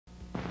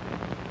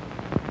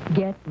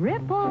Get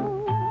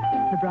Ripple,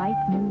 the bright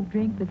new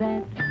drink with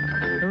that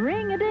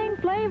ring-a-ding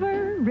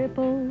flavor.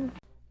 Ripple.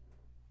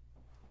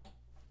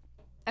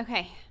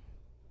 Okay,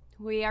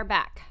 we are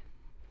back.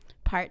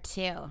 Part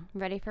 2.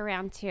 Ready for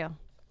round 2.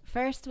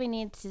 First, we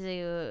need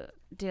to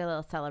do a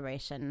little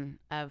celebration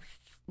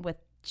with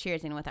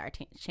cheersing with our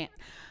team.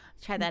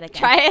 Try that again.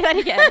 Try that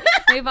again.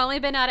 We've only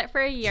been at it for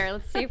a year.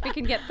 Let's see if we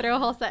can get through a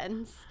whole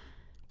sentence.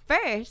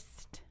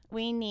 First,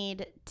 we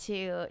need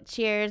to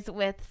cheers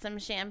with some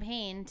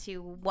champagne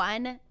to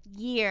 1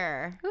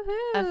 year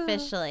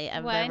officially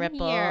of the Ripple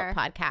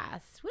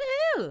podcast.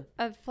 Woohoo!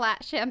 Of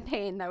flat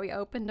champagne that we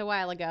opened a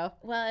while ago.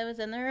 Well, it was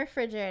in the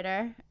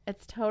refrigerator.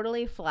 It's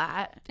totally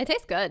flat. It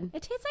tastes good.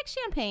 It tastes like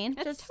champagne.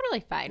 It's just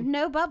totally fine.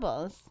 no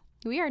bubbles.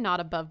 We are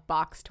not above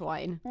boxed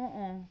wine.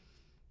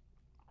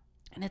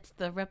 And it's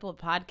the Ripple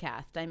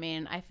podcast. I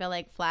mean, I feel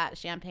like flat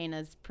champagne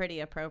is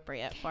pretty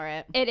appropriate for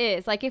it. It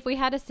is. Like if we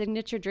had a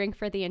signature drink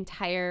for the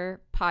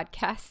entire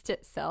podcast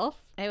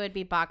itself. It would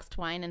be boxed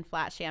wine and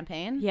flat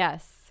champagne.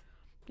 Yes.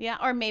 Yeah,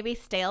 or maybe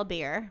stale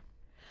beer.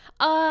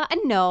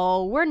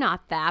 No, we're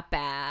not that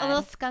bad. A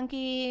little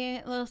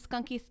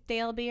skunky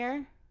stale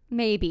beer.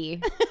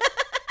 Maybe.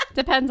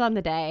 Depends on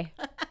the day.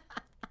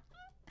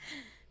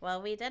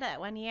 Well, we did it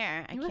 1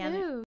 year. I can't.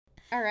 Woohoo.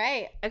 All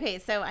right. Okay,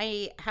 so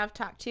I have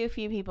talked to a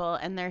few people,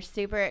 and they're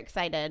super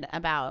excited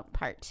about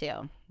part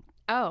 2.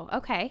 Oh,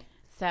 okay.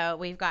 So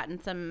we've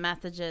gotten some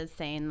messages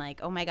saying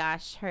like, oh my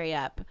gosh, hurry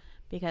up,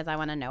 because I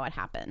want to know what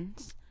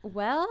happened.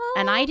 Well.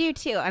 And I do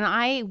too. And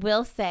I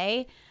will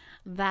say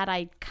that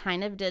I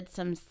kind of did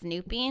some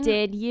snooping.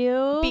 Did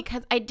you?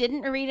 Because I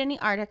didn't read any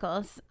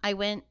articles. I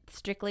went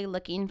strictly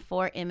looking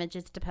for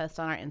images to post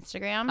on our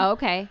Instagram. Oh,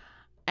 okay.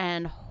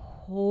 And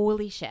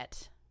holy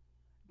shit,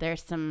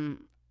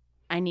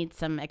 I need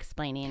some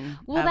explaining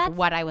of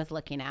what I was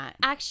looking at.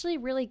 Actually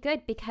really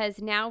good, because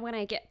now when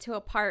I get to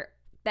a part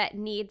that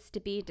needs to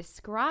be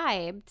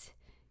described,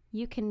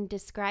 you can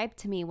describe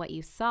to me what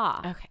you saw.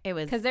 Okay. It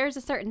was. Because there's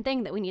a certain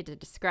thing that we need to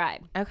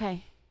describe.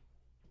 Okay.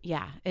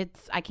 Yeah.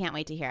 I can't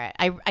wait to hear it.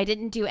 I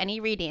didn't do any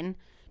reading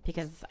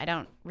because I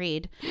don't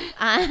read. But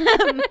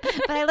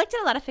I looked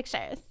at a lot of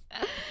pictures.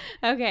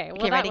 Okay.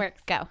 Well, that ready?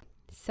 works. Go.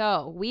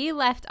 So we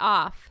left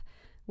off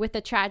with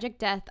the tragic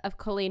death of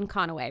Colleen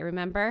Conaway,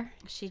 remember?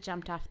 She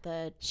jumped off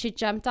the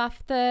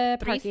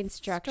parking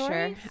structure.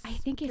 stories? I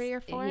think it's 3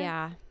 or 4.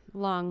 Yeah,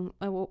 long,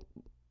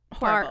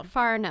 Horrible.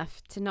 far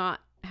enough to not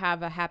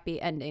have a happy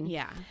ending.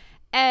 Yeah.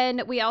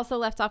 And we also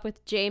left off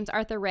with James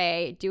Arthur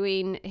Ray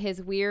doing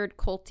his weird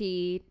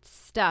culty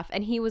stuff,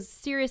 and he was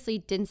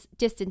seriously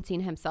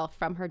distancing himself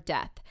from her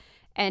death,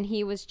 and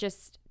he was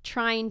just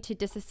trying to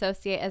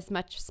disassociate as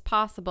much as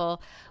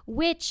possible,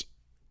 which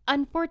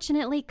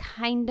unfortunately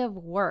kind of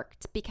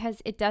worked,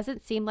 because it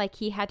doesn't seem like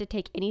he had to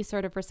take any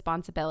sort of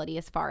responsibility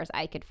as far as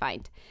I could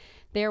find.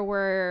 There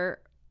were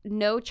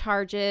no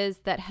charges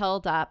that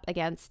held up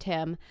against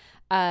him,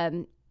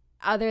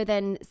 other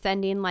than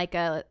sending like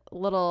a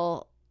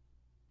little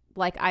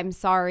like I'm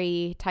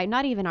sorry type,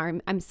 not even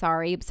I'm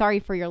sorry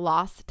for your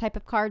loss type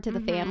of card to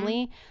the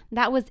family.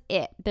 That was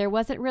it. There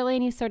wasn't really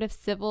any sort of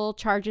civil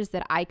charges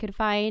that I could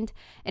find,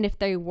 and if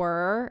they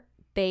were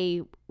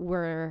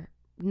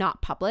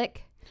not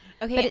public.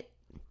 Okay,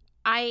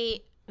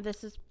 but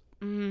this is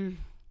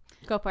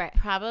go for it.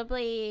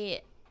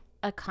 Probably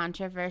a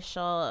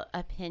controversial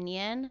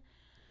opinion,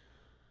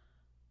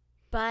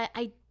 but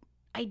I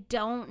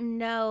don't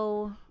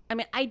know. I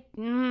mean, I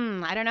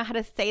don't know how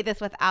to say this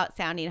without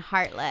sounding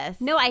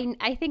heartless. No,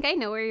 I think I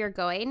know where you're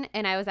going,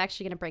 and I was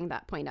actually going to bring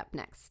that point up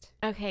next.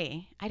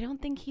 Okay, I don't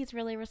think he's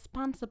really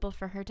responsible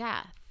for her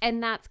death,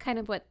 and that's kind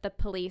of what the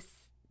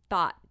police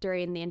thought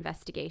during the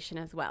investigation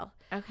as well.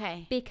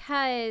 Okay,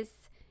 because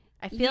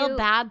I feel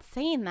bad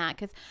saying that,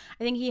 because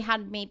I think he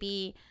had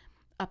maybe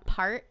a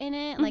part in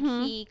it. Like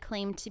he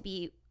claimed to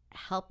be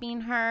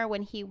helping her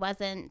when he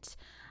wasn't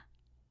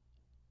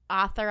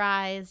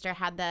authorized or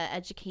had the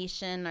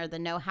education or the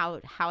know-how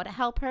to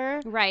help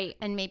her. Right.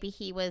 And maybe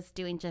he was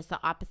doing just the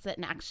opposite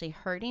and actually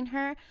hurting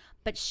her.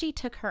 But she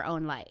took her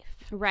own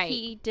life. Right.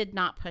 He did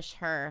not push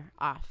her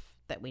off,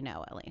 that we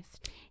know, at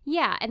least.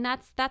 Yeah, and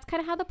that's kind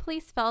of how the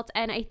police felt.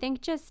 And I think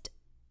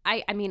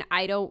I mean,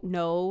 I don't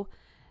know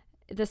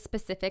the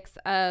specifics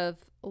of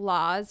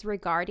laws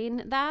regarding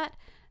that,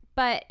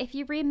 but if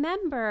you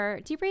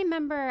remember, do you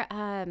remember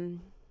I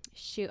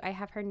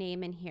have her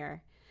name in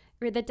here,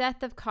 the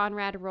death of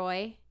Conrad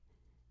Roy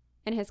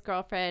and his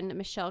girlfriend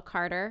Michelle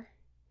Carter?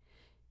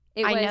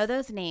 I know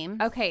those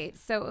names. Okay,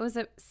 so it was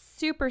a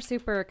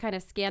super kind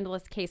of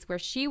scandalous case where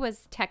she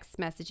was text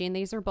messaging.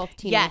 These were both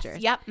teenagers.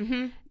 Yes,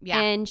 yep. Yeah.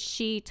 And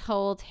she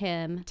told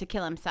him to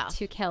kill himself.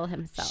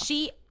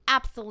 She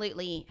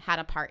absolutely had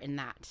a part in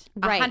that.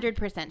 Right.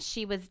 100%.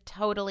 She was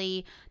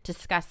totally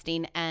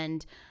disgusting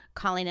and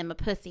calling him a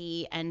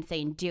pussy and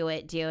saying, do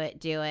it.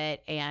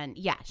 And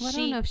yeah, I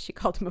don't know if she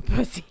called him a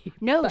pussy.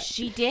 No,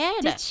 she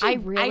did. Did she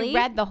really? I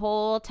read the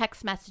whole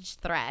text message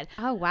thread.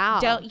 Oh, wow.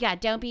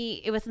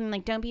 It was something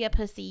like, don't be a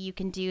pussy. You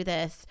can do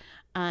this.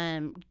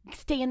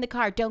 stay in the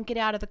car, don't get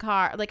out of the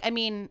car. Like, I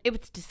mean, it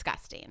was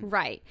disgusting.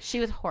 Right. She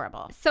was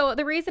horrible. So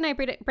the reason I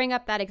bring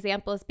up that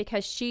example is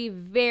because she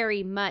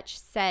very much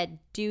said,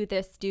 do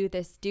this, do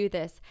this, do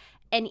this.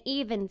 And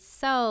even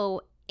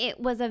so, it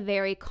was a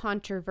very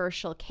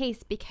controversial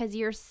case because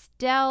you're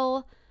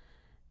still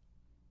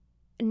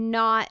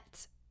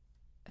not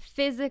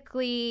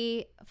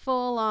physically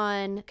full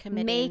on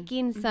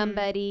making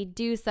somebody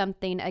do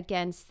something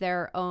against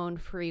their own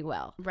free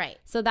will. Right.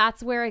 So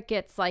that's where it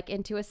gets like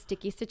into a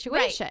sticky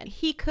situation. Right.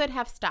 He could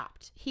have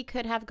stopped. He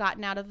could have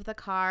gotten out of the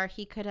car.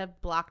 He could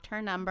have blocked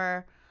her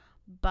number,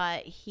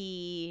 but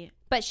she,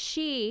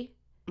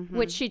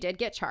 which she did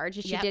get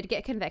charged. She did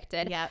get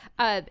convicted.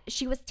 Yep.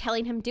 She was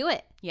telling him do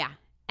it. Yeah.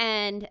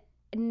 And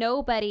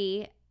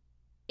nobody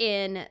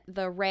in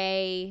the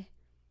Ray,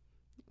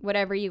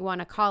 whatever you want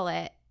to call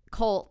it,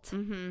 cult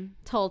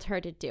told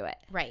her to do it.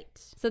 Right.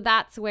 So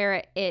that's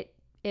where it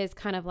is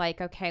kind of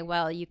like, okay,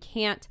 well, you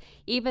can't,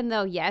 even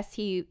though, yes,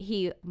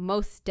 he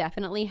most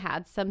definitely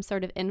had some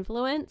sort of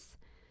influence,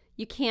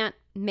 you can't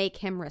make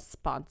him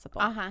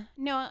responsible.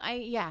 No,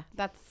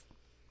 that's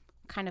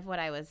kind of what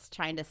I was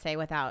trying to say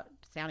without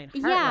sounding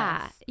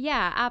heartless.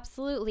 Yeah,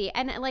 absolutely.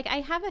 And like,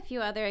 I have a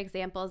few other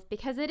examples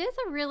because it is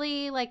a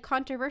really like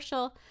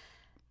controversial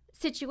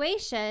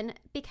situation,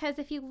 because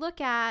if you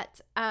look at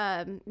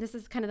this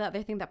is kind of the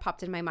other thing that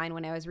popped in my mind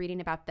when I was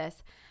reading about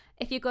this.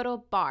 If you go to a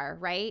bar,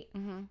 right,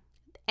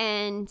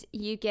 and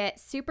you get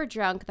super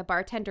drunk, the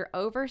bartender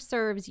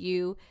overserves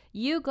you,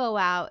 you go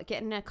out,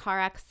 get in a car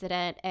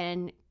accident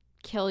and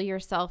kill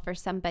yourself or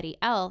somebody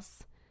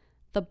else,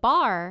 the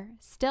bar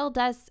still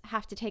does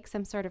have to take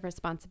some sort of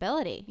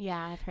responsibility.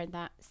 Yeah, I've heard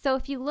that. So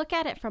if you look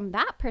at it from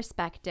that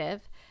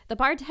perspective, the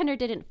bartender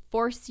didn't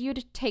force you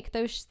to take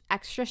those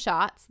extra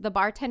shots. The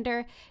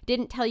bartender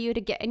didn't tell you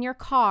to get in your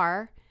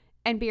car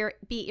and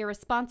be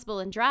irresponsible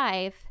and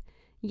drive.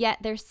 Yet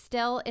there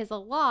still is a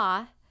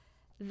law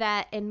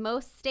that in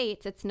most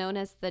states, it's known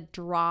as the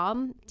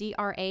DRAM,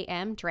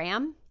 D-R-A-M,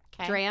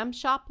 DRAM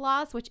shop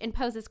laws, which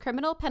imposes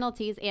criminal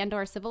penalties and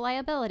or civil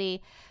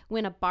liability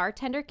when a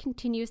bartender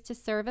continues to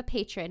serve a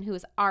patron who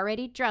is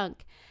already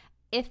drunk.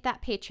 If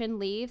that patron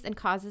leaves and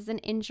causes an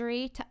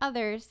injury to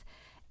others,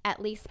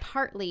 at least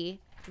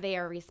partly, they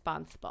are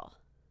responsible.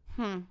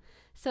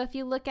 So if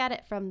you look at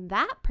it from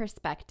that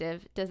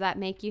perspective, does that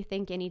make you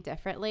think any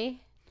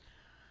differently?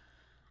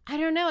 I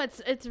don't know.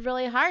 It's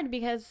really hard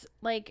because,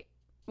 like,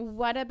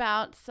 what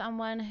about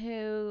someone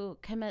who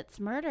commits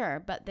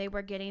murder, but they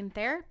were getting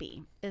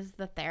therapy? Is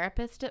the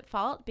therapist at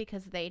fault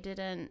because they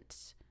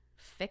didn't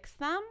fix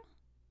them?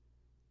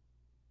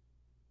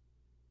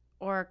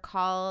 Or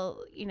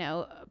call,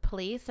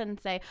 police and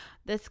say,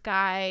 this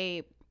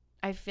guy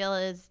I feel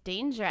is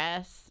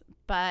dangerous,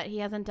 but he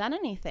hasn't done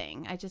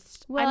anything.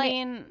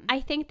 I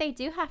think they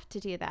do have to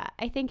do that.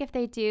 I think if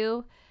they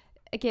do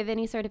give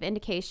any sort of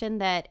indication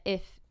that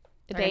if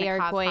they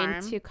are going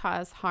to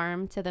cause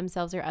harm to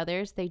themselves or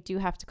others, they do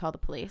have to call the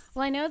police.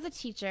 Well, I know as a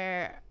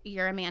teacher,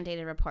 you're a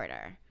mandated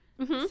reporter.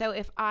 So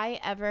if I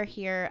ever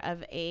hear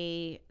of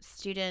a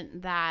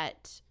student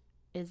that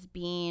is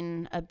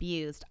being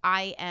abused,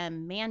 I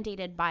am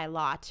mandated by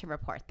law to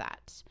report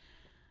that.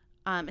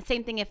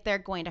 Same thing if they're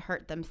going to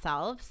hurt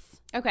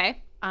themselves.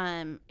 Okay.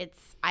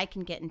 I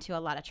can get into a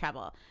lot of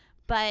trouble.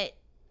 But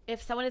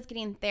if someone is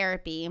getting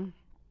therapy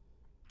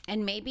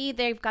and maybe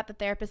they've got the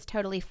therapist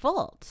totally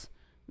fooled,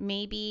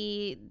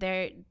 maybe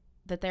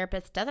the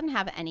therapist doesn't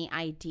have any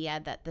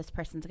idea that this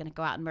person's going to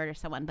go out and murder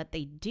someone, but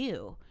they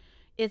do.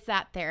 Is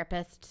that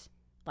therapist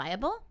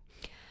liable?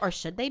 Or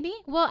should they be?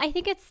 Well, I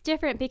think it's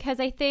different because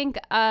I think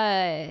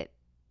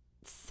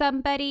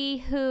somebody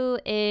who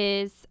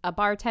is a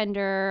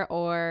bartender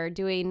or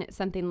doing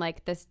something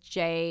like this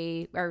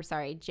James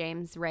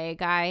Ray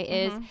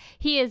guy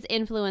he is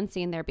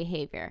influencing their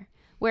behavior.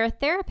 Where a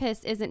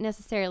therapist isn't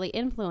necessarily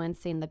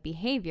influencing the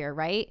behavior,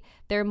 right?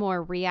 They're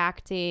more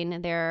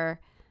reacting. They're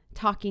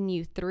talking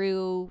you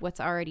through what's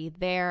already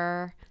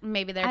there.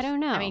 Maybe they're, I don't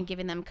know.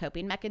 Giving them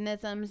coping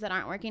mechanisms that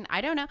aren't working.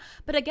 I don't know.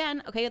 But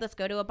again, okay, let's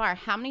go to a bar.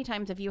 How many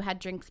times have you had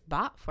drinks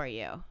bought for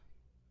you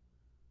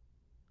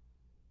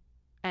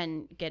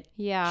and get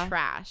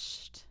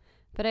trashed?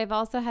 But I've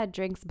also had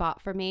drinks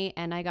bought for me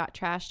and I got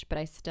trashed, but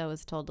I still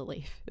was told to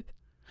leave.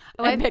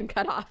 I've been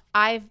cut off.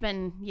 I've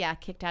been,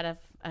 kicked out of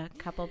a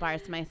couple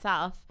bars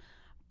myself.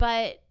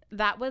 But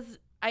that was,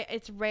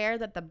 it's rare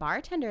that the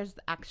bartender is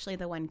actually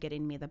the one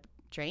getting me the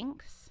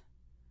drinks.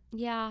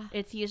 Yeah.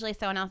 It's usually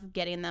someone else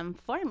getting them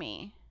for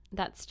me.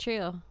 That's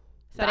true.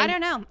 So I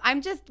don't know.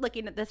 I'm just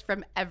looking at this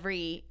from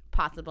every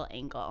possible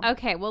angle.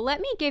 Okay, well,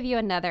 let me give you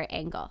another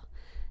angle.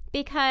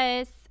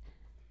 Because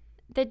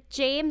the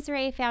James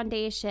Ray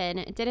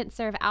Foundation didn't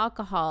serve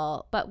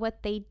alcohol, but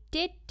what they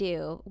did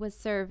do was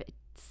serve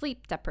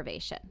sleep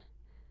deprivation.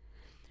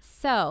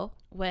 So,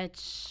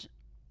 which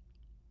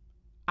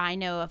I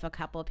know of a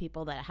couple of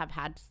people that have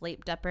had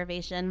sleep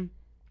deprivation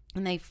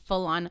and they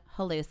full on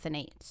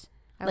hallucinate.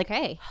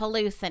 Okay. Like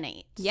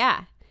hallucinate.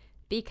 Yeah.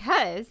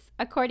 Because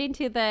according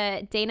to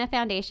the Dana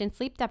Foundation,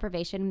 sleep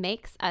deprivation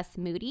makes us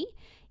moody,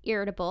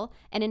 irritable,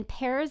 and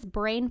impairs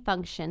brain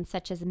function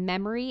such as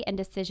memory and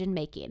decision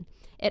making.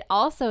 It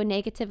also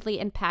negatively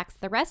impacts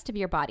the rest of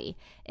your body.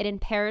 It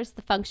impairs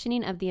the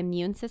functioning of the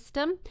immune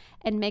system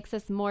and makes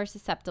us more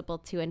susceptible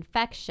to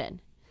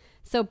infection.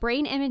 So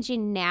brain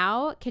imaging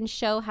now can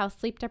show how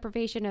sleep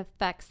deprivation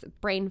affects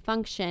brain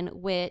function,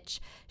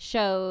 which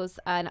shows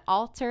an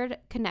altered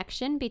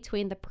connection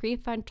between the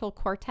prefrontal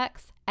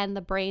cortex and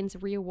the brain's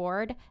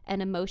reward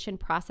and emotion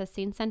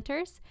processing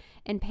centers,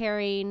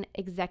 impairing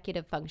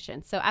executive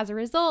function. So as a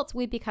result,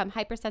 we become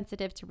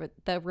hypersensitive to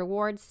the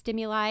reward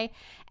stimuli,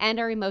 and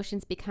our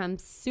emotions become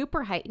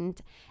super heightened,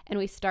 and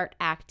we start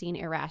acting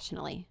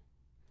irrationally.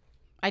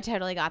 I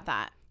totally got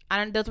that.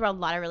 Those were a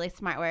lot of really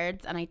smart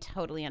words, and I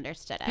totally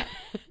understood it.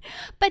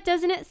 But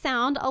doesn't it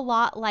sound a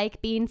lot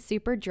like being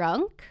super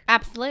drunk?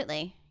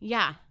 Absolutely.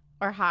 Yeah.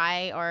 Or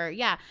high, or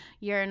yeah,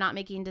 you're not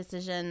making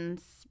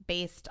decisions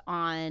based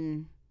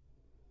on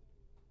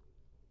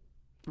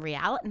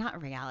reality.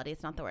 Not reality.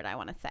 It's not the word I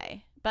want to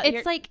say. But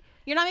It's like,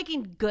 you're not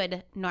making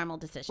good, normal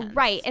decisions.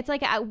 right. It's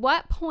like, at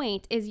what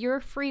point is your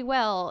free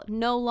will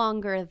no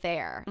longer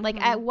there?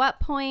 Like, at what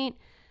point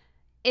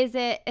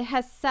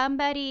has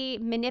somebody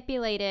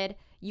manipulated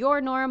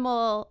your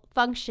normal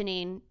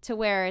functioning to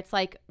where it's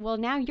like, well,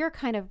 now you're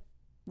kind of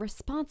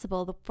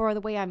responsible for the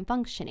way I'm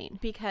functioning.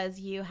 Because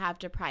you have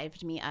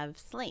deprived me of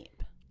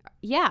sleep.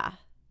 Yeah.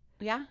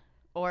 Yeah.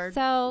 Or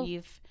So-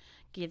 you've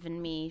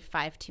given me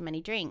 5 too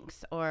many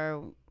drinks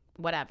or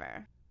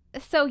whatever.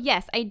 So,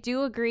 yes, I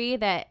do agree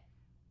that,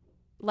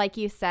 like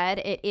you said,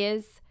 it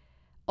is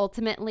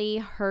ultimately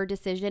her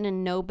decision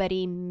and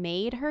nobody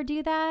made her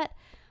do that.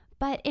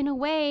 But in a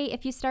way,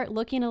 if you start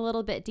looking a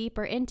little bit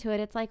deeper into it,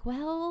 it's like,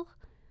 well,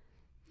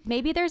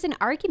 maybe there's an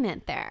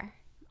argument there.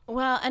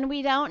 Well, and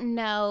we don't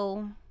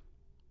know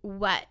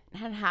what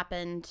had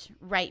happened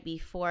right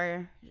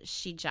before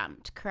she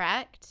jumped,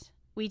 correct?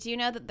 We do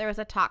know that there was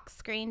a tox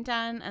screen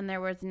done and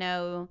there was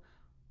no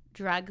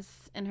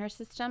drugs in her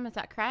system. Is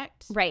that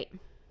correct? Right.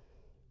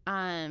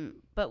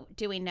 But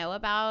do we know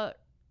about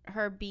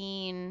her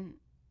being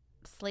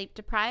sleep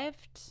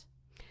deprived?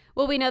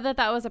 Well, we know that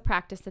that was a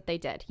practice that they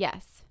did.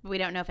 Yes. We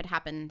don't know if it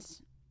happened.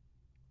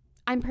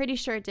 I'm pretty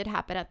sure it did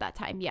happen at that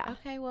time. Yeah.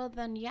 Okay, well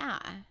then, yeah.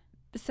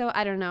 So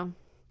I don't know.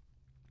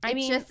 I It's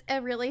mean, just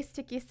a really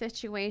sticky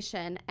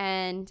situation.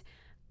 And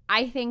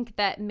I think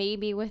that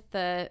maybe with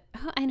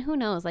and who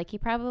knows, like he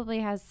probably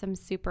has some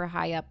super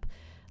high up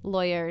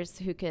lawyers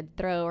who could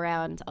throw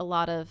around a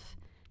lot of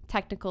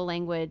technical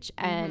language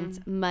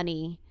and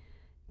money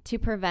to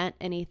prevent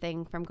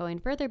anything from going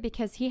further,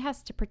 because he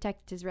has to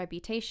protect his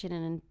reputation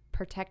and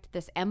protect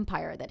this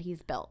empire that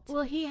he's built.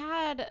 well, he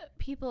had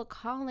people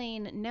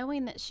calling,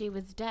 knowing that she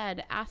was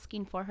dead,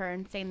 asking for her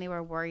and saying they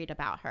were worried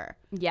about her.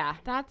 Yeah.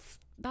 That's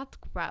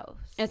gross.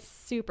 It's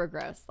super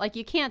gross. Like,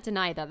 you can't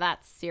deny that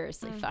that's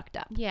seriously fucked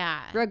up.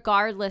 Yeah.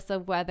 Regardless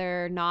of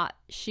whether or not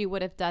she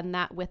would have done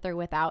that with or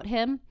without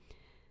him,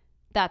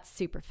 that's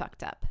super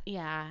fucked up.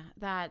 Yeah,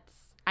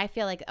 I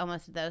feel like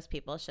almost those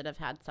people should have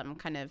had some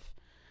kind of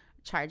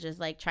charges,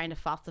 like trying to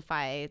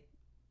falsify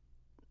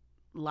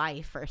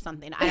life or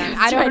something.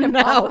 I don't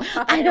know.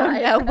 I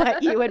don't know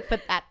what you would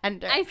put that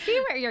under. I see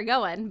where you're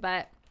going,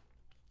 but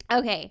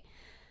okay.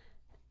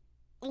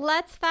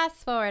 Let's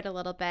fast forward a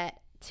little bit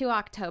to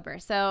October.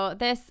 So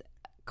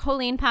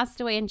Colleen passed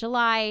away in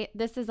July.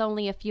 This is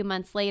only a few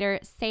months later,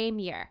 same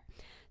year.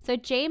 So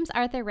James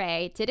Arthur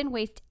Ray didn't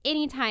waste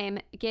any time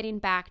getting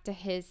back to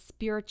his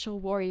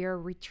spiritual warrior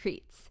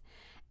retreats.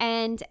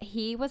 And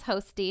he was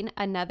hosting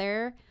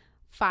another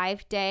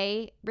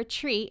 5-day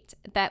retreat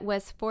that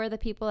was for the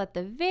people at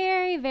the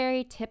very,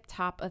 very tip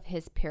top of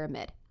his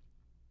pyramid.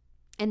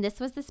 And this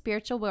was the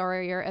Spiritual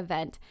Warrior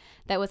event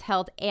that was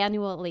held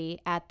annually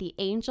at the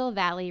Angel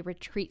Valley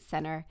Retreat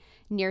Center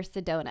near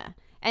Sedona.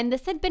 And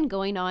this had been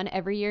going on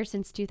every year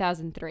since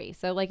 2003.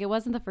 So, like, it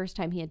wasn't the first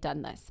time he had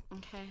done this.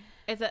 Okay.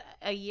 Is it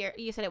a year?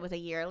 You said it was a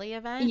yearly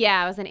event?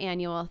 Yeah, it was an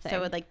annual thing.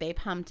 So, they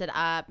pumped it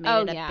up,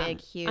 made it a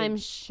big, huge. I'm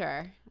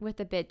sure. With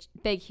a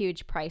big,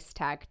 huge price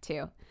tag,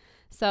 too.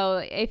 So,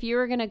 if you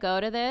were going to go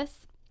to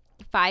this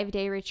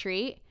 5-day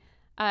retreat,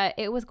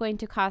 it was going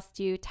to cost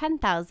you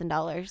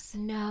 $10,000.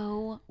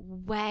 No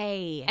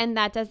way. And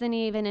that doesn't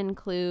even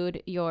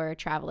include your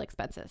travel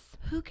expenses.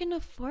 Who can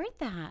afford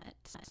that?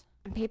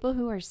 People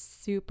who are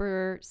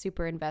super,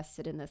 super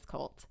invested in this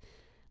cult.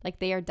 Like,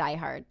 they are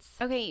diehards.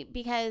 Okay,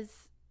 because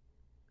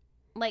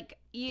like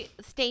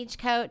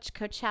Stagecoach,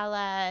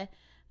 Coachella,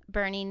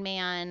 Burning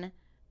Man,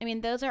 I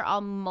mean, those are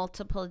all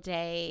multiple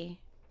day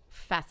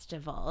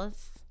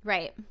festivals.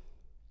 Right.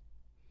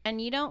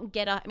 And you don't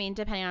get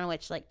depending on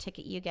which like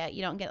ticket you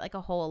don't get like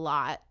a whole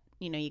lot.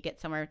 You get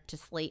somewhere to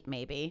sleep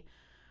maybe.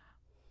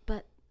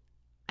 But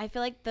I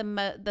feel like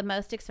the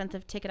most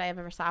expensive ticket I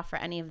ever saw for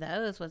any of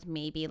those was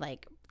maybe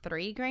like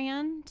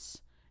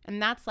 $3,000.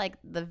 And that's like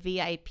the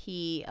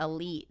VIP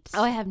elite.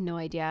 Oh, I have no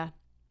idea.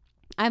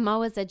 I'm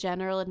always a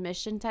general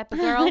admission type of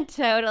girl.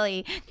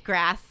 Totally.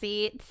 Grass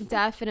seats.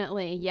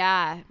 Definitely,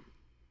 yeah.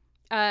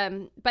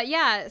 But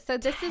yeah, so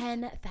this is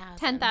 $10,000.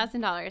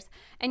 $10,000.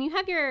 And you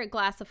have your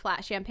glass of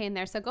flat champagne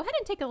there. So go ahead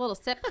and take a little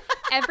sip.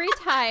 Every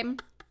time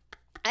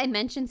I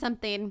mention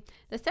something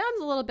that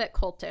sounds a little bit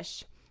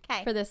cultish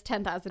for this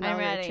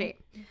 $10,000 retreat.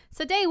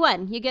 So day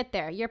one, you get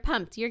there. You're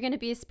pumped. You're going to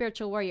be a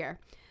spiritual warrior.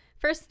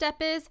 First step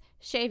is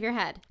shave your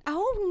head.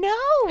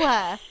 Oh,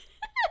 no.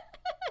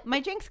 My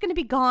drink's going to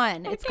be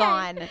gone. It's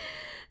gone.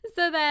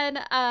 So then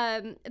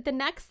the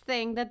next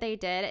thing that they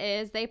did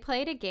is they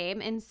played a game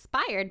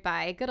inspired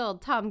by good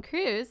old Tom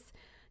Cruise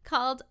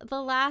called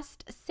The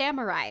Last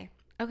Samurai.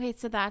 Okay,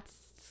 so that's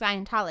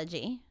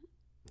Scientology.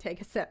 Take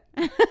a sip.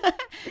 Are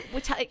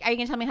you going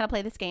to tell me how to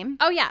play this game?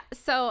 Oh, yeah.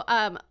 So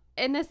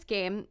in this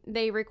game,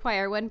 they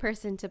require one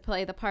person to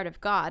play the part of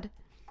God.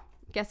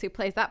 Guess who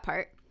plays that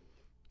part?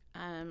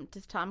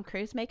 Does Tom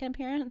Cruise make an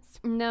appearance?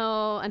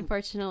 No,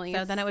 unfortunately.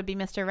 So then it would be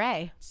Mr.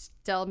 Ray.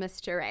 Still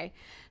Mr. Ray.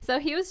 So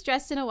he was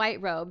dressed in a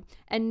white robe,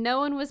 and no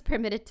one was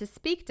permitted to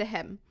speak to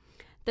him.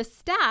 The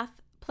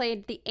staff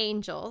played the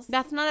angels.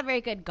 That's not a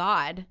very good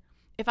God.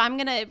 If I'm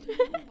going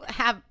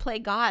to play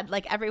God,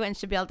 like everyone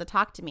should be able to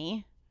talk to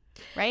me,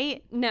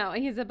 right? No,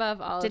 he's above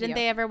all of you. Didn't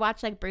they ever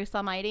watch like Bruce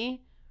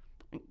Almighty?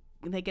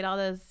 They get all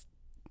those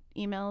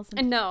emails.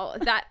 No,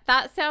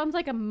 that sounds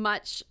like a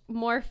much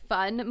more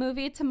fun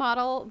movie to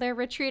model their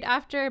retreat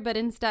after, but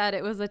instead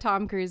it was a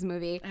Tom Cruise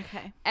movie.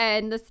 Okay.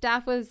 And the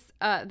staff was,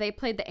 they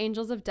played the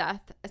Angels of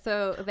Death.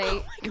 So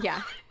they,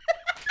 yeah.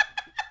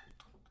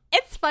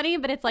 It's funny,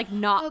 but it's like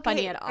not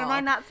funny at all. Am I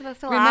not supposed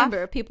to laugh?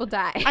 Remember, people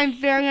die. I'm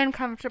very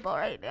uncomfortable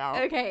right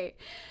now. Okay.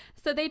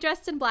 So they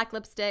dressed in black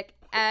lipstick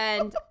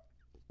and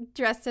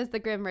dressed as the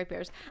Grim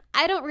Reapers.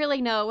 I don't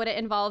really know what it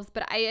involves,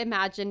 but I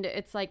imagined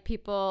it's like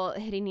people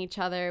hitting each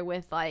other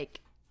with like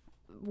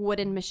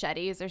wooden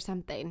machetes or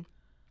something.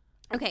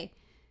 Okay.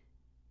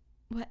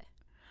 What?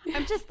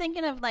 I'm just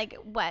thinking of like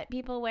what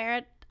people wear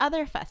at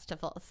other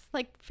festivals,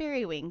 like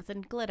fairy wings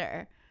and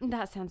glitter.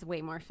 That sounds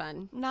way more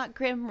fun. Not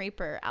Grim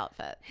Reaper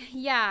outfit.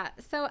 Yeah.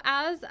 So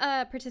as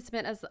a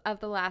participant of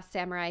the Last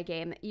Samurai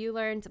game, you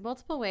learned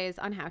multiple ways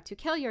on how to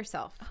kill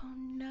yourself. Oh,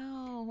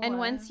 no. And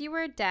once you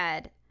were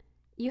dead,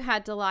 you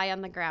had to lie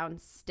on the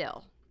ground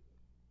still.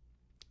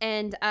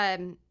 And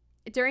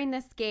during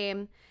this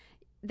game,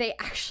 they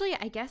actually,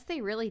 I guess they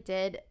really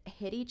did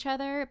hit each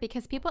other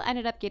because people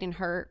ended up getting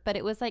hurt, but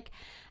it was like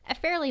a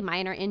fairly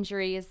minor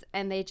injuries,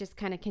 and they just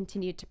kind of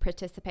continued to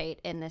participate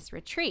in this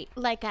retreat.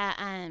 Like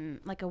a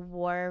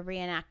war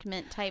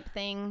reenactment type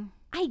thing.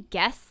 I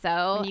guess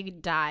so. When you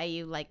die,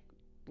 you like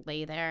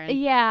lay there until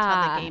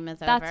the game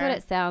is over. That's what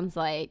it sounds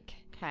like.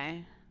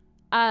 Okay.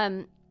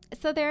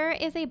 So there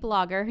is a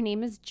blogger, her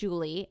name is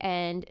Julie,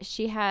 and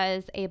she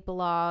has a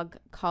blog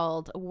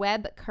called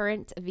Web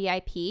Current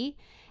VIP.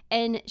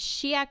 And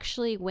she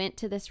actually went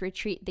to this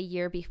retreat the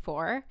year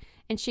before,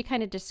 and she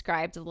kind of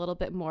described a little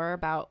bit more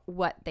about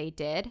what they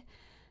did.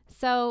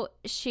 So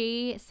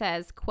she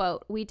says,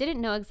 quote, "We didn't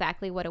know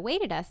exactly what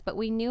awaited us, but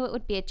we knew it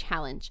would be a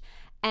challenge.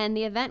 And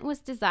the event was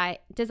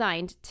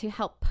designed to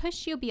help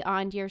push you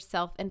beyond your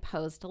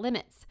self-imposed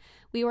limits.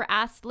 We were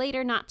asked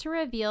later not to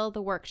reveal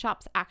the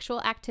workshop's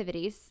actual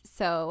activities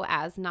so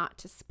as not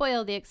to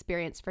spoil the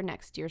experience for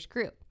next year's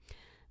group,"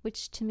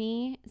 which to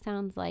me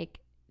sounds like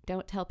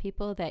don't tell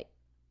people that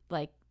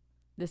like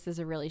this is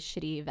a really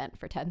shitty event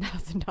for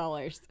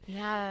 $10,000.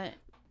 Yeah.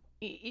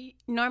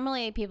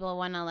 Normally people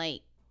want to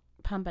like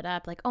pump it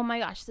up like, oh my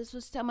gosh, this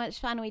was so much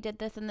fun. We did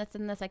this and this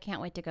and this. I can't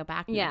wait to go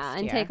back next year.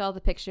 And take all the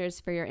pictures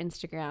for your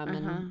Instagram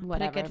and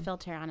whatever. Put a good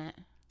filter on it.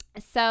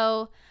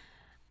 So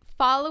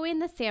following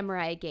the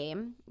samurai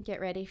game,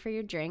 get ready for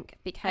your drink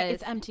because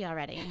it's empty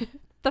already.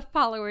 The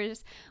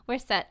followers were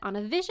set on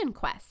a vision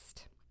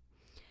quest.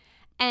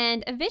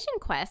 And a vision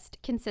quest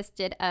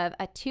consisted of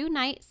a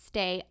 2-night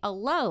stay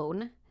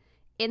alone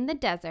in the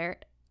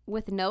desert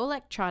with no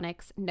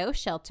electronics, no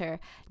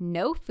shelter,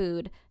 no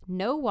food,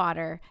 no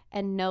water,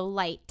 and no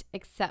light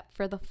except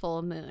for the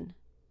full moon.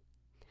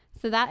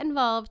 So that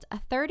involved a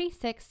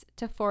 36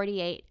 to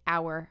 48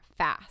 hour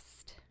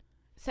fast.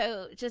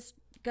 So just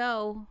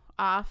go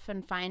off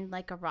and find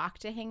like a rock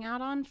to hang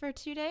out on for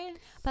 2 days?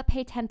 But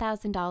pay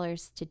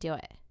 $10,000 to do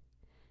it.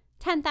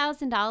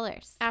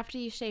 $10,000. After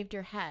you shaved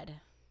your head.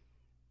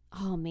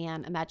 Oh,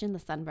 man. Imagine the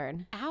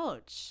sunburn.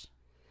 Ouch.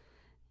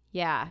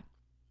 Yeah.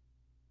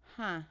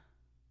 Huh.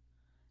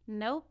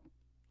 Nope.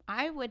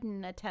 I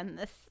wouldn't attend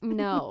this.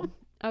 No.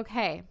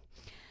 Okay.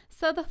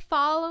 So the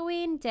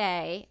following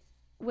day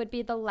would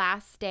be the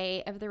last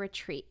day of the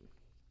retreat.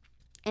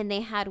 And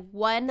they had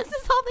one. This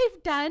is all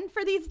they've done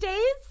for these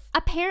days?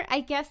 I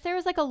guess there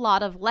was like a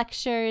lot of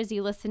lectures.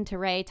 You listen to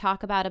Ray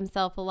talk about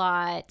himself a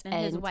lot.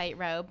 And his white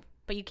robe.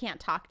 But you can't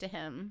talk to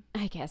him.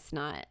 I guess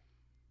not.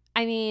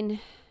 I mean,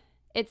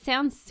 it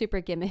sounds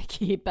super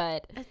gimmicky,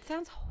 but it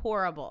sounds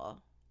horrible.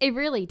 It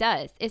really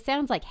does. It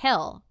sounds like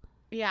hell.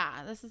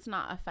 Yeah, this is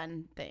not a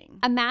fun thing.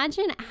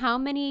 Imagine how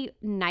many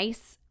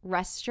nice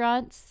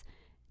restaurants,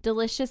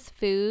 delicious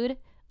food,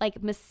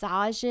 like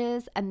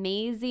massages,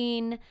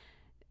 amazing,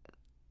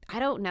 I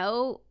don't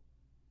know,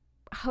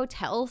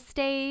 hotel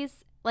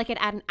stays, like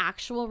at an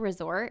actual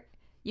resort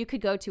you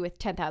could go to with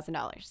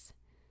 $10,000.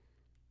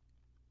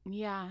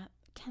 Yeah,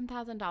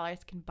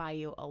 $10,000 can buy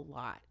you a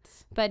lot.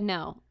 But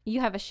no, you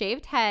have a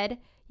shaved head.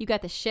 You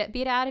got the shit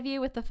beat out of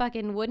you with the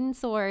fucking wooden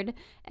sword.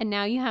 And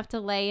now you have to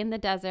lay in the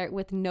desert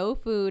with no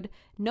food,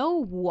 no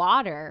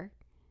water,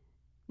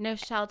 no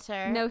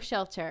shelter. no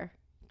shelter.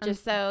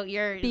 Just so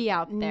your be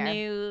out there.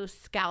 New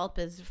scalp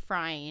is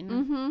frying.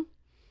 Mm-hmm.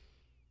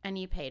 And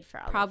you paid for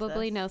all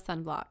Probably of no this.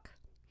 sunblock.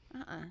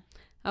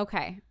 Uh-uh.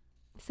 Okay.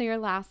 So your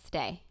last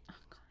day. Oh,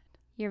 God.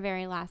 Your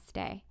very last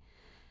day.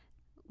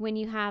 When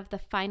you have the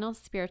final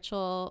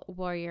spiritual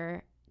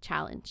warrior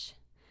challenge.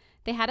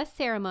 They had a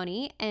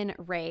ceremony, and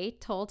Ray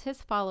told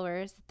his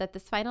followers that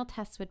this final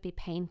test would be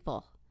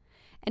painful.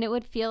 And it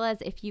would feel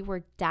as if you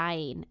were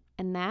dying.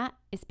 And that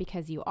is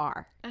because you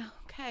are. Oh,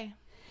 okay.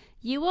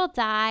 You will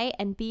die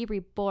and be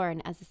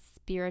reborn as a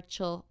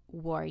spiritual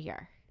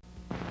warrior.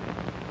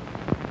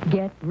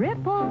 Get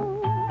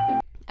Ripple.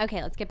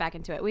 Okay, let's get back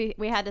into it.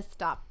 We had to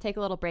stop, take a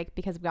little break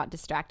because we got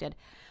distracted.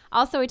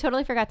 Also, we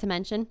totally forgot to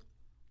mention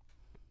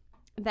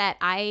that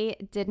I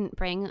didn't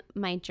bring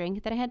my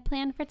drink that I had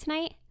planned for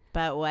tonight.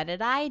 But what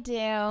did I do?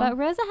 But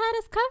Rosa had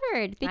us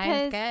covered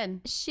because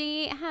good.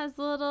 she has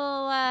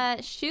little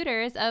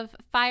shooters of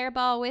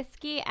Fireball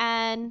whiskey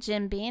and,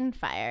 Jim Beam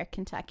Fire,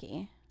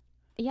 Kentucky.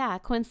 yeah,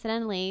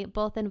 coincidentally,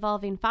 both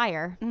involving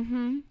fire.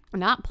 Mm-hmm.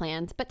 Not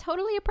planned, but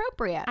totally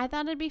appropriate. I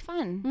thought it'd be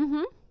fun.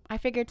 Mm-hmm. I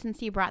figured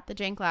since you brought the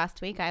drink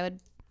last week, I would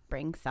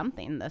bring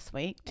something this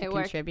week to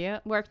contribute.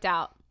 Worked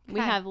out. We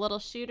Okay. have little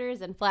shooters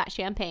and flat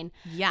champagne.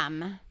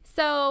 Yum.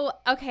 So,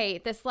 okay,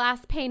 this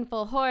last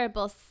painful,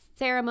 horrible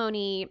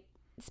ceremony,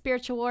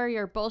 spiritual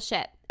warrior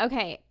bullshit.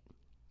 Okay.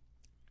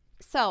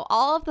 So,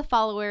 all of the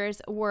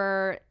followers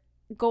were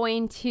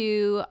going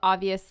to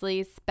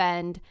obviously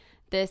spend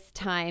this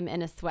time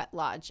in a sweat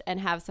lodge and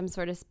have some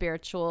sort of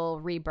spiritual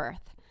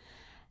rebirth.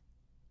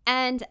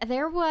 And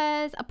there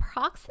was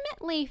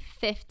approximately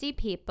 50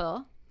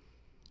 people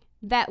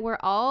that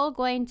were all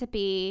going to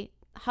be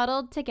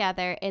huddled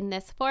together in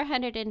this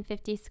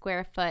 450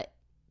 square foot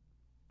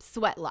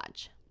sweat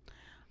lodge.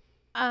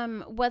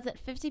 Was it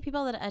 50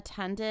 people that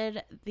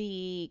attended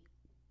the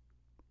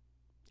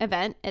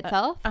Event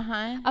itself?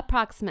 Uh-huh.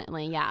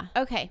 Approximately, yeah.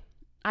 Okay.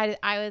 I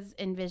was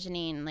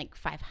envisioning like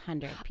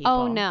 500 people.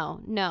 Oh, no.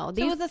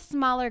 So it was a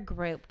smaller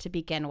group to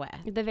begin with.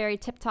 The very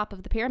tip top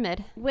of the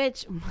pyramid.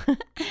 Which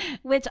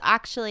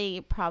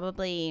actually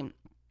probably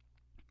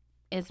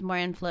is more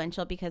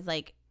influential because,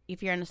 like,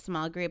 if you're in a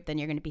small group, then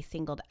you're going to be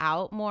singled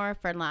out more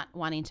for not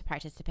wanting to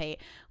participate.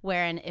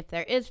 Wherein if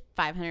there is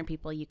 500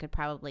 people, you could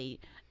probably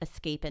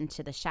escape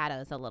into the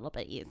shadows a little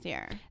bit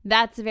easier.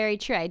 That's very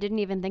true. I didn't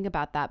even think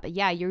about that. But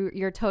yeah,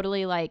 you're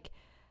totally like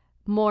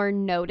more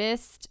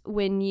noticed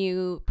when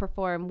you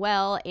perform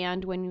well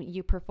and when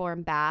you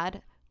perform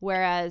bad.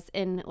 Whereas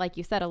in, like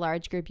you said, a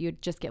large group,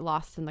 you'd just get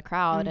lost in the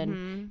crowd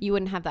and you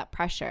wouldn't have that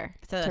pressure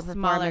So to a perform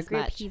smaller as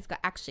group, much. he's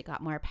actually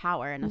got more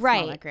power in a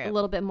smaller group. A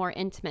little bit more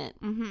intimate.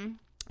 Mm-hmm.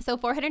 So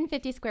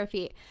 450 square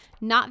feet,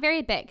 not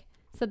very big.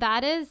 So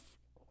that is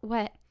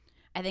what?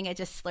 I think I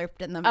just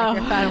slurped in the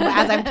microphone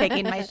as I'm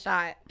taking my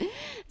shot.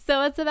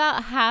 So it's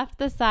about half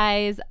the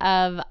size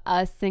of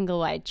a single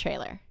wide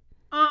trailer.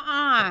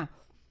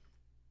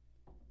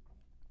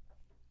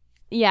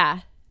 Yeah.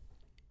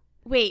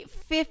 Wait,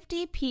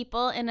 50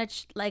 people in a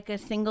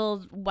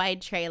single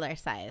wide trailer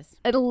size.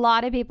 A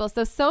lot of people.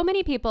 So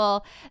many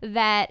people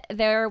that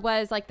there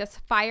was like this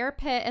fire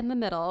pit in the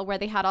middle where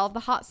they had all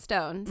the hot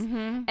stones.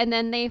 Mm-hmm. And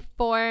then they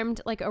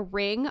formed like a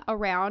ring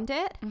around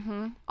it,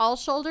 all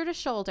shoulder to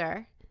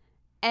shoulder.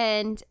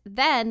 And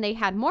then they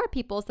had more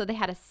people. So they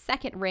had a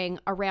second ring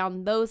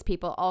around those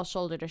people, all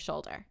shoulder to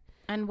shoulder.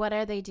 And what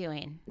are they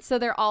doing? So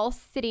they're all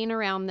sitting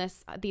around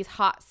these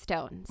hot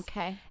stones.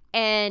 Okay.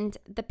 And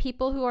the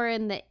people who are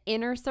in the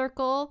inner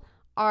circle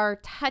are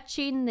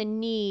touching the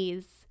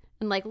knees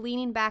and like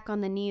leaning back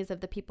on the knees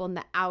of the people in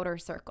the outer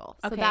circle.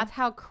 So Okay. that's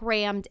how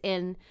crammed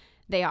in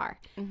they are.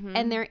 Mm-hmm.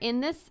 And they're in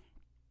this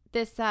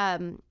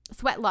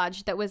sweat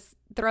lodge that was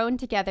thrown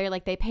together.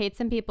 Like they paid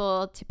some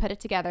people to put it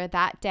together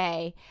that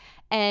day.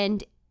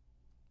 And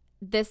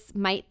this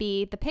might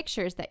be the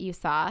pictures that you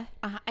saw.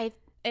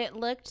 It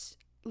looked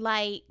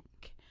like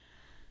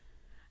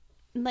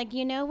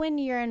you know when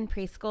you're in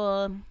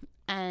preschool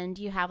and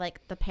you have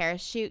like the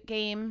parachute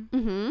game.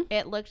 Mm-hmm.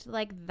 It looked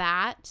like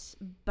that,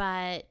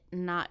 but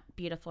not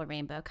beautiful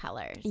rainbow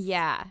colors.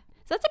 Yeah.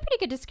 So that's a pretty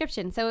good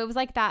description. So it was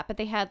like that, but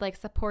they had like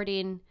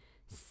supporting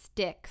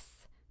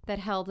sticks that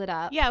held it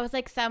up. Yeah, it was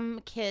like some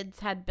kids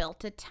had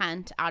built a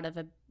tent out of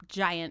a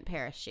giant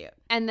parachute.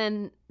 And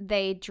then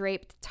they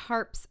draped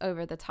tarps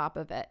over the top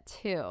of it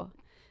too.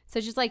 So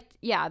just like,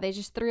 yeah, they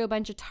just threw a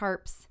bunch of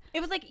tarps. It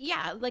was like,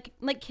 yeah, like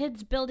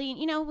kids building,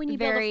 you know, when you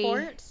build Very a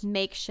fort.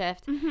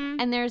 makeshift. Mm-hmm.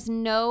 And there's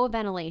no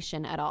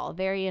ventilation at all.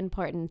 Very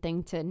important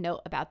thing to note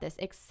about this,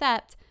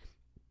 except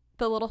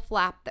the little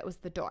flap that was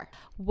the door.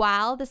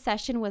 While the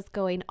session was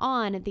going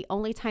on, the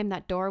only time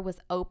that door was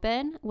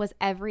open was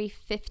every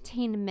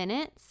 15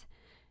 minutes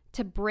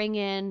to bring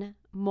in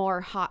more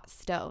hot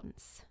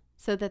stones.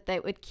 so that they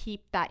would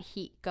keep that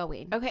heat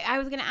going. Okay, I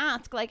was going to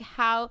ask, like,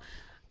 how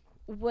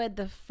would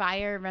the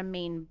fire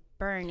remain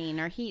burning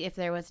or heat if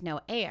there was no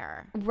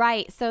air?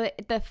 Right. So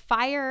the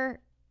fire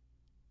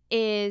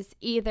was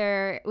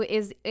either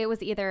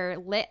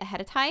lit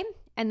ahead of time,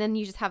 and then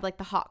you just have like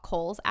the hot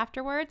coals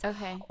afterwards.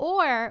 Okay.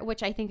 Or,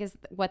 which I think is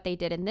what they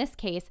did in this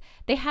case,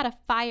 they had a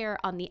fire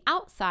on the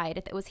outside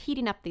that was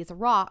heating up these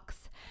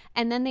rocks,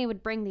 and then they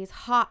would bring these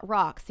hot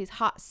rocks, these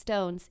hot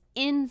stones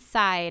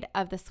inside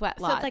of the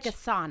sweat lodge. So it's like a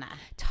sauna.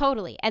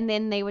 Totally. And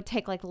then they would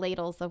take like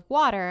ladles of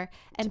water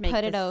and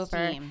put it over.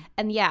 Steam.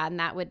 And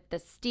the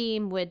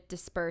steam would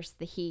disperse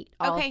the heat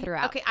all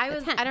throughout. Okay,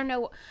 I don't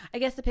know. I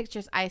guess the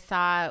pictures I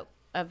saw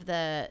of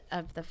the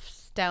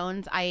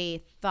stones,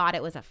 I thought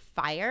it was a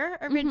fire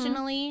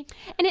originally.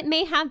 And it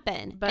may have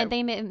been. But- and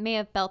they may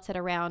have built it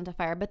around a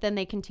fire, but then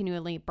they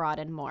continually brought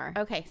in more.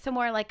 Okay, so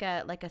more like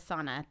a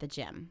sauna at the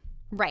gym.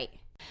 Right.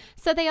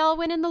 So they all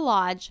went in the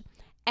lodge.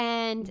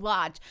 And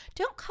Lodge.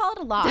 Don't call it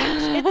a lodge.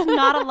 It's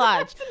not a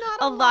lodge. It's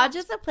not a a lodge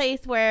is a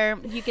place where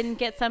you can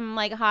get some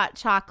like hot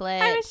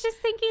chocolate. I was just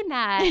thinking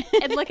that.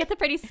 And look at the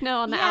pretty snow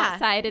on the Yeah,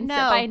 outside and sit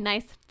no. by a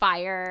nice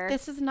fire.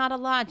 This is not a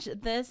lodge.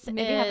 This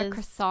Maybe is have a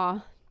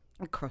croissant.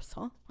 a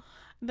croissant.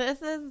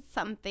 This is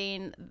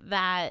something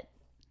that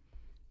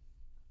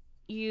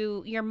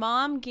your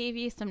mom gave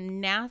you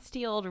some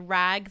nasty old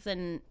rags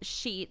and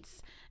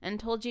sheets and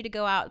told you to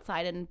go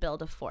outside and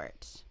build a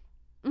fort.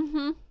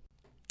 Mm-hmm.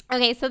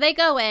 Okay, so they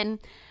go in.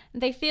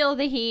 They feel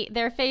the heat.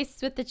 They're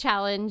faced with the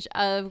challenge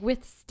of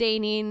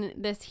withstanding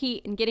this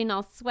heat and getting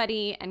all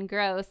sweaty and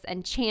gross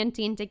and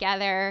chanting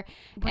together.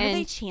 What and are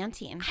they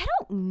chanting? I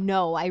don't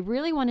know. I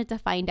really wanted to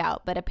find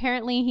out, but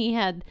apparently he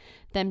had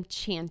them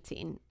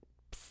chanting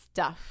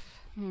stuff.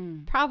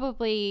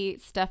 Probably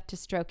stuff to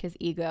stroke his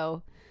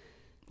ego.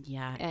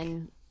 Yeah.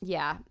 And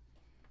yeah.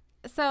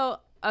 So,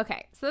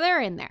 okay. So they're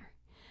in there.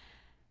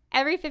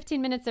 Every 15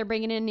 minutes, they're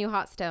bringing in new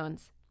hot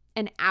stones.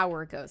 An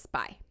hour goes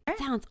by. That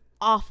sounds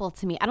awful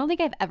to me. I don't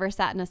think I've ever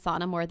sat in a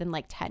sauna more than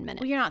like 10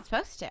 minutes. Well, you're not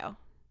supposed to.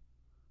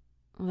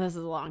 Well, this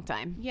is a long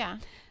time. Yeah.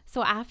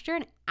 So after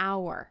an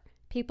hour,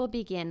 people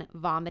begin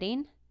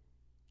vomiting,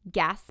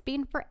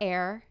 gasping for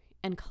air,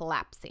 and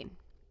collapsing.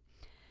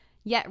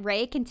 Yet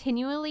Ray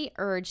continually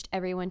urged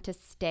everyone to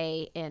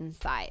stay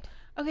inside.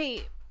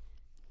 Okay.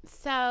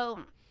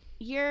 So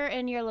you're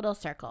in your little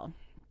circle.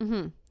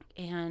 Mm-hmm.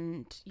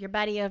 And your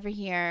buddy over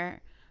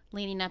here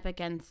leaning up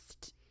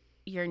against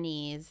your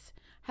knees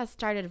has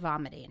started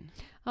vomiting.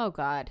 Oh,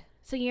 God.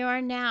 So you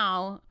are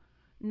now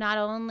not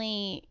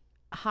only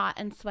hot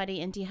and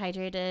sweaty and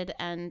dehydrated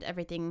and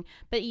everything,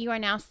 but you are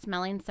now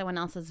smelling someone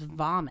else's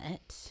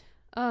vomit.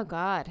 Oh,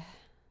 God.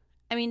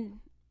 I mean,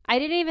 I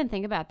didn't even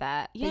think about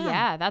that. But Yeah.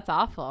 yeah, that's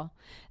awful.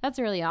 That's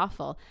really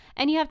awful.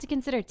 And you have to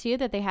consider, too,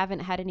 that they haven't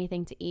had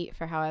anything to eat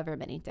for however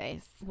many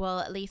days. well,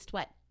 at least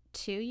what,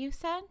 2 you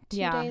said? 2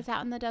 Yeah. days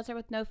out in the desert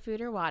with no food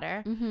or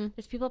water. Mm-hmm.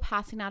 There's people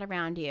passing out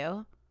around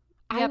you.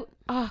 Yep.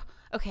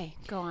 Okay,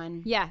 go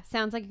on. Yeah,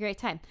 sounds like a great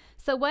time.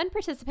 So one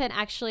participant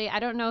actually, I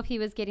don't know if he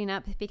was getting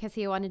up because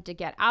he wanted to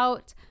get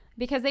out,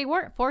 because they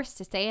weren't forced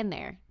to stay in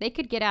there. They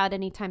could get out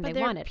anytime But they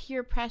they're wanted.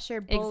 peer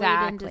pressure bullied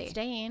Exactly. into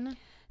staying.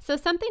 So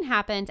something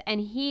happened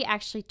and he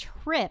actually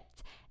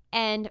tripped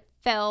and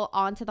fell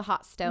onto the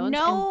hot stones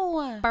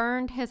and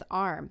burned his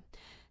arm.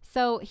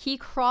 So he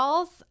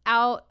crawls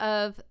out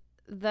of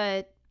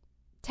the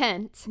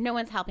tent. No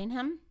one's helping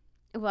him?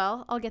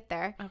 Well, I'll get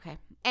there. Okay.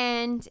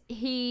 And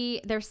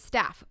there's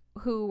staff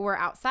who were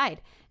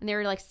outside, and they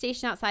were like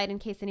stationed outside in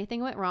case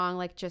anything went wrong,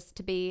 like just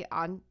to be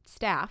on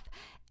staff.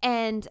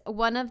 And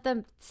one of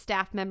the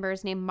staff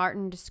members named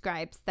Martin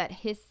describes that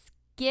his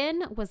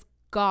skin was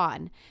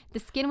gone. The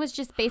skin was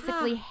just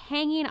basically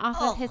hanging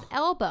off of his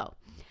elbow.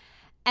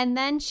 And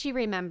then she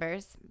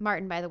remembers,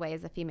 Martin, by the way,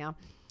 is a female.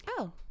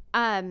 Oh.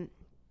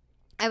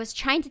 I was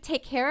trying to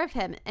take care of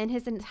him, and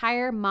his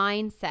entire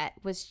mindset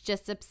was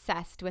just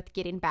obsessed with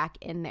getting back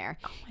in there.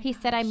 He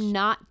said, I'm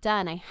not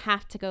done. I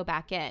have to go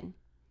back in.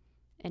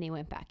 And he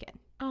went back in.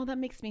 Oh, that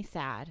makes me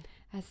sad.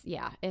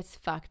 It's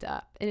fucked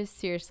up. It is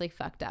seriously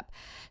fucked up.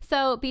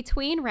 So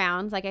between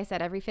rounds, like I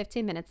said, every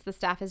 15 minutes, the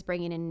staff is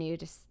bringing in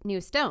new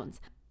stones.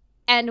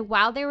 And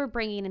while they were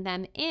bringing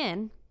them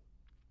in,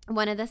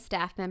 one of the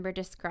staff member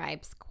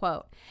describes,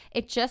 quote,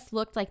 "It just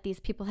looked like these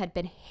people had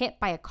been hit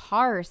by a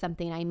car or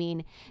something. I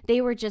mean,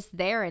 they were just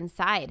there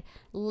inside,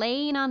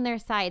 laying on their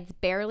sides,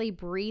 barely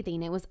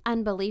breathing. It was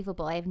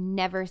unbelievable. I've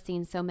never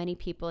seen so many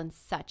people in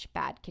such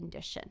bad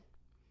condition."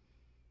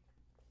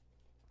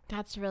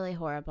 That's really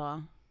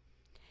horrible.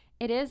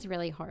 It is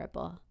really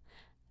horrible.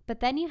 But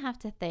then you have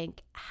to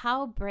think,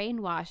 how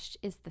brainwashed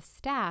is the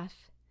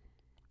staff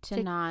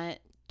To not...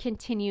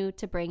 continue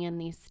to bring in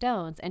these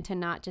stones and to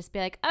not just be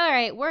like, all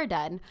right, we're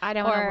done. I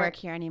don't want to Or, work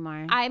here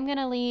anymore. I'm going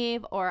to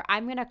leave, or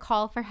I'm going to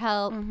call for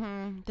help.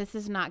 This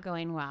is not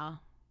going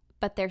well.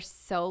 But they're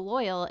so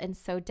loyal and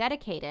so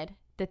dedicated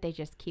that they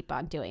just keep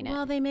on doing it.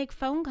 Well, they make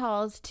phone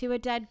calls to a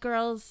dead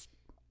girl's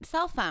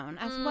cell phone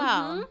as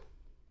well.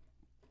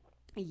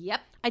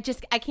 Yep.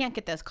 I can't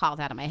get those calls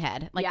out of my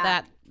head. Like Yeah.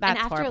 that's and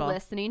after horrible.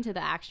 listening to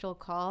the actual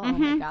call, oh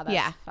my God,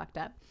 that's fucked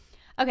up.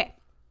 Okay.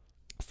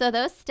 So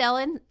those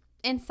still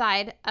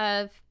inside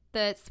of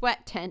the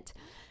sweat tent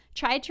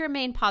tried to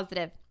remain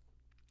positive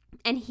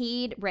and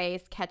heed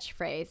Ray's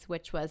catchphrase,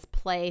 which was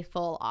play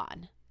full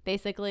on.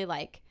 Basically,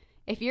 like,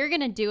 if you're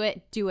going to do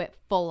it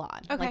full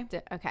on. Okay.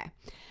 Okay.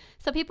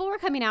 So people were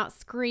coming out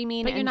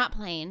screaming. But you're not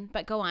playing,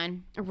 but go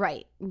on.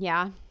 Right.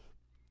 Yeah.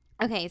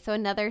 Okay, so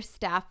another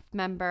staff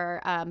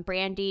member,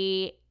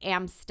 Brandy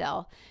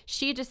Amstill,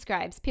 she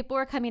describes people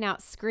were coming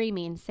out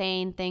screaming,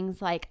 saying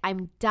things like,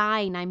 I'm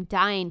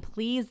dying,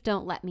 please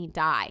don't let me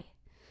die.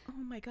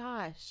 Oh my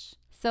gosh.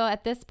 So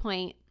at this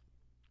point,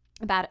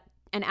 about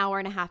an hour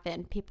and a half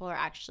in, people are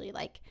actually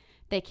like,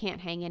 they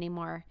can't hang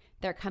anymore.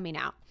 They're coming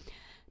out.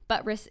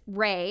 But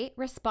Ray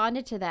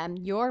responded to them,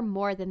 you're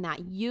more than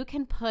that. You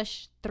can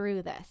push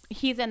through this.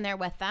 He's in there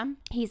with them?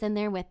 He's in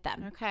there with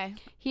them. Okay.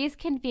 He's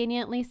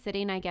conveniently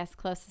sitting, I guess,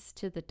 closest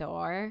to the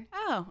door.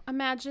 Oh,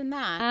 imagine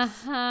that.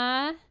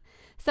 Uh-huh.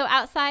 So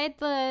outside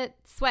the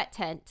sweat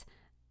tent,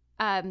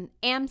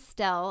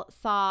 Amstel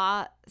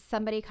saw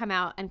somebody come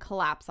out and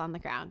collapse on the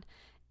ground.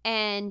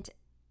 And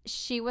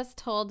she was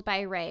told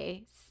by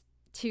Ray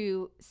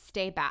to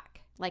stay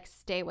back, like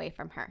stay away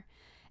from her.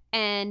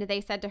 And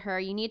they said to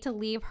her, you need to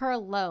leave her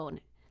alone.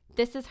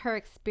 This is her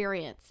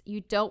experience.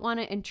 You don't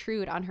want to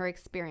intrude on her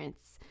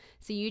experience.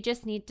 So you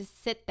just need to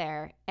sit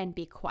there and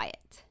be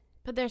quiet.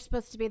 But they're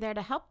supposed to be there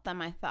to help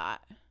them, I thought.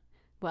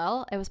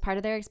 Well, it was part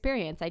of their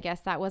experience. I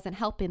guess that wasn't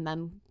helping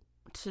them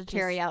to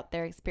carry out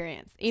their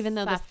experience, even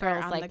though this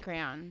girl's on like the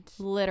ground,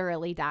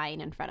 literally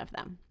dying in front of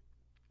them.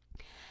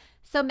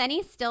 So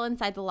many still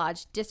inside the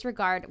lodge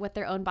disregard what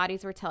their own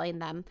bodies were telling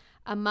them.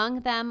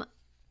 Among them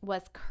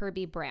was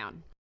Kirby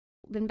Brown.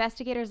 The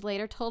investigators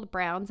later told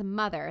Brown's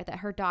mother that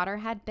her daughter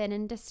had been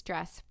in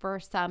distress for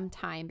some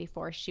time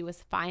before she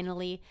was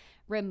finally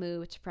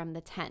removed from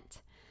the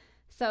tent.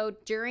 So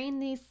during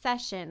these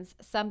sessions,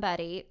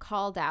 somebody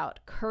called out,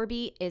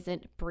 Kirby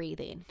isn't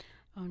breathing.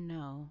 Oh,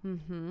 no.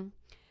 Mm-hmm.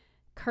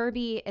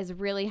 Kirby is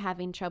really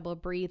having trouble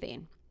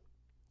breathing,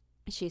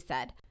 she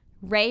said.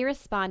 Ray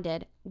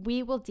responded,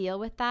 we will deal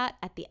with that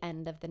at the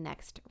end of the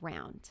next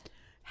round.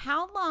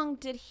 How long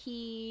did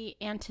he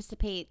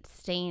anticipate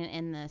staying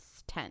in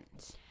this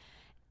tent?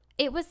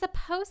 It was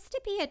supposed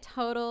to be a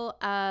total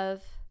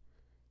of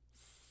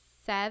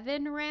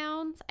 7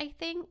 rounds, I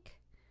think.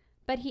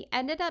 But he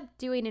ended up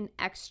doing an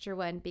extra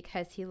one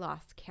because he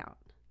lost count.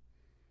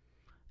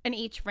 And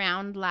each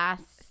round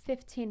lasts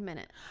 15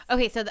 minutes.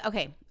 Okay, so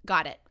okay,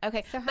 got it.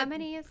 Okay. So how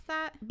many is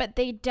that? But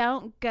they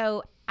don't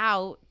go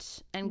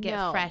out and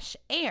get fresh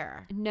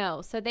air.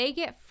 No, so they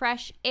get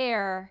fresh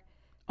air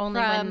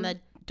only when the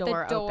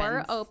door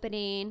opens.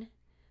 Opening,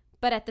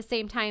 but at the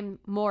same time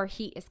more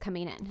heat is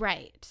coming in.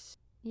 Right.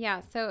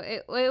 Yeah, so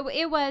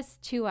it was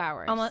 2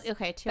 hours. Almost,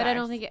 okay, 2 hours. But I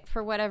don't think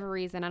for whatever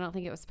reason, I don't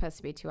think it was supposed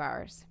to be 2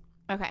 hours.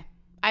 Okay.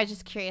 I was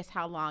just curious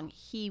how long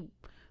he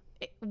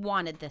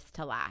wanted this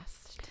to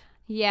last.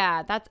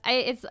 Yeah,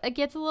 it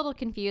gets a little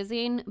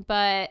confusing,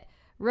 but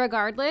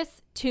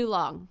regardless, too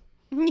long.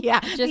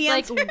 Yeah. Just the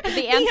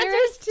answer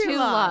is too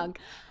long.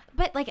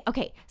 But like,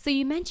 okay, so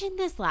you mentioned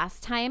this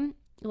last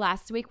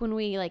week when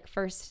I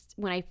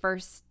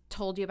first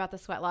told you about the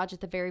sweat lodge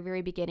at the very,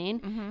 very beginning.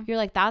 Mm-hmm. You're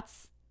like,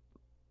 that's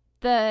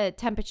the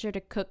temperature to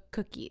cook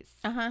cookies.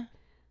 Uh-huh.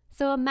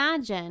 So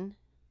imagine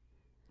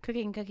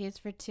cooking cookies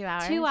for 2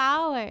 hours. 2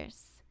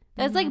 hours.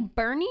 That's like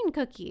burning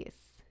cookies.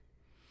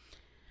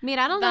 I mean,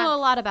 I don't know a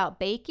lot about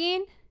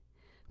baking,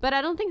 but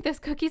I don't think those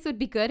cookies would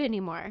be good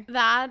anymore.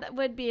 That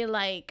would be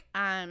like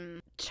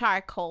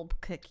charcoal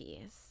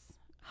cookies,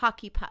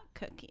 hockey puck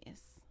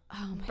cookies,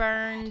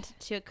 burned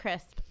to a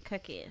crisp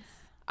cookies.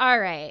 All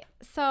right.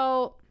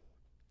 So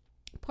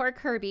poor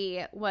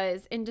Kirby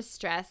was in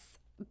distress,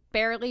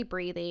 barely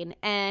breathing,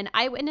 and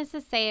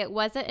eyewitnesses say it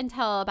wasn't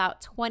until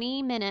about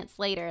 20 minutes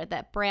later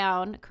that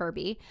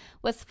Kirby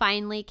was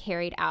finally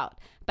carried out.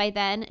 By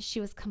then,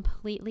 she was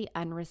completely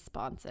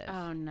unresponsive.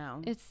 Oh,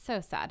 no. It's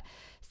so sad.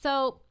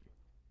 So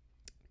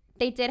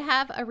they did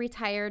have a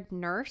retired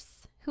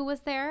nurse who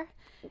was there.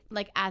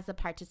 Like as a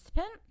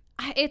participant?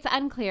 It's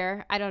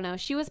unclear. I don't know.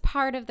 She was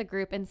part of the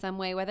group in some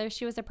way, whether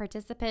she was a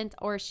participant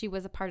or she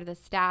was a part of the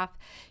staff.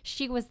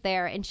 She was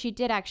there, and she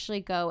did actually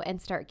go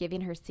and start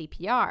giving her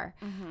CPR.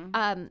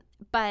 Mm-hmm.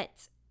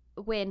 But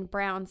when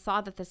Brown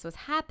saw that this was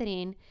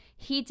happening,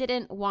 he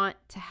didn't want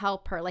to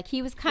help her. Like,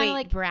 he was kind of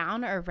like...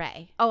 Brown or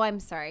Ray? Oh, I'm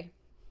sorry.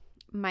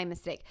 My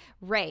mistake.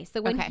 Ray.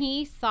 So when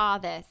he saw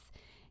this,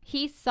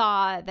 he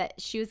saw that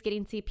she was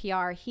getting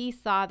CPR. He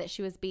saw that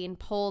she was being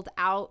pulled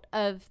out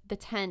of the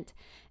tent.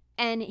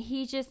 And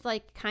he just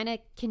like kind of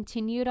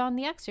continued on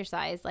the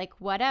exercise, like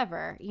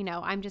whatever,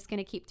 I'm just going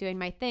to keep doing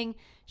my thing.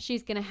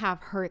 She's going to have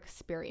her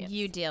experience.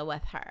 You deal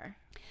with her.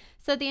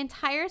 So the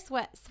entire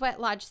sweat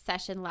lodge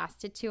session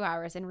lasted 2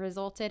 hours and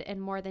resulted in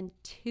more than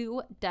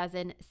 24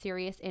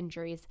 serious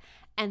injuries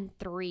and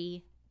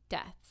 3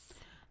 deaths.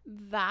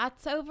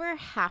 That's over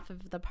half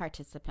of the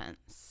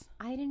participants.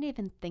 I didn't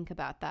even think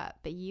about that,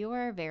 but you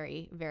are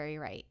very, very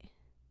right.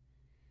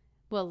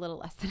 Well, a little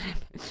less than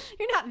half.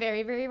 You're not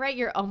very, very right.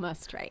 You're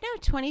almost right. No,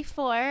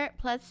 24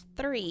 plus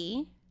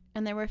 3.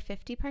 And there were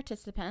 50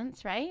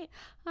 participants, right?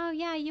 Oh,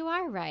 yeah, you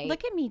are right.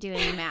 Look at me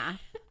doing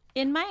math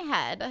in my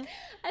head.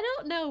 I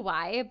don't know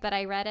why, but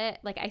I read it.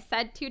 Like I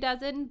said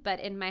 24, but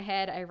in my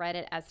head, I read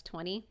it as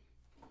 20.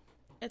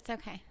 It's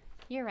okay.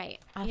 You're right.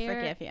 I'll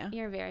forgive you.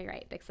 You're very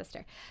right, big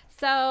sister.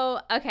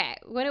 So, okay,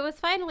 when it was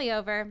finally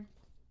over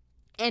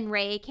and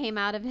Ray came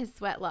out of his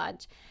sweat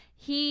lodge,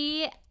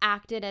 he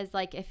acted as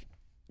like if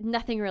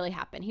nothing really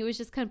happened. He was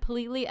just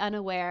completely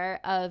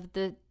unaware of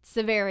the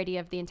severity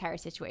of the entire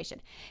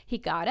situation. He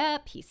got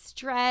up, he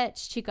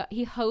stretched,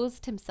 he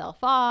hosed himself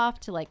off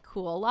to like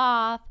cool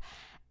off,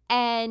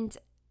 and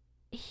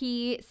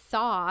he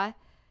saw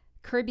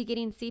Kirby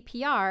getting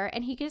CPR,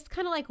 and he just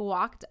kind of like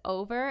walked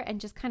over and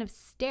just kind of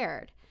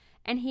stared.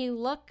 And he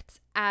looked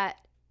at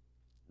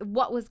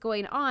what was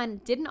going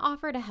on, didn't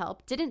offer to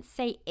help, didn't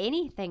say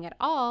anything at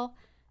all,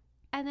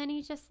 and then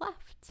he just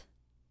left.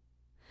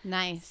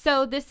 Nice.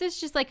 So this is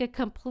just like a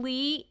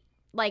complete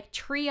like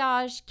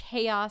triage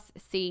chaos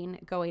scene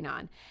going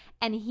on.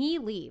 And he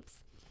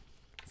leaves.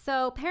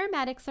 So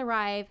paramedics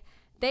arrive.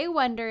 They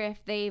wonder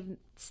if they've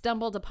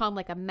stumbled upon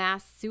like a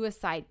mass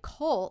suicide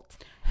cult.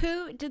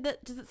 Who does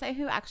it say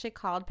who actually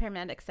called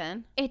paramedics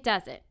in? It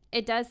doesn't.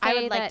 It does say I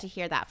would like that, to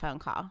hear that phone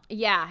call.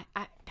 Yeah.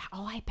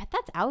 I bet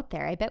that's out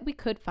there. I bet we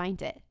could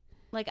find it.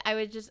 Like I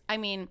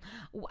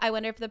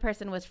wonder if the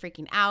person was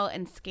freaking out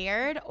and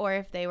scared, or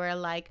if they were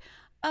like,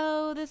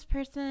 oh, this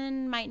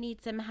person might need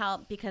some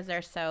help because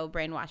they're so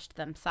brainwashed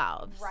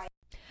themselves. Right.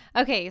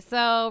 Okay,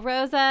 so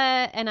Rosa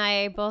and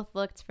I both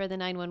looked for the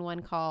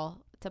 911 call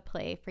to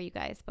play for you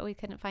guys, but we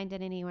couldn't find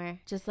it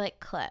anywhere. Just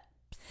like clips,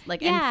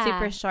 like Yeah. in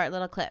super short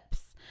little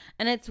clips.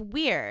 And it's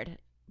weird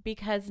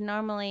because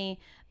normally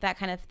that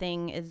kind of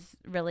thing is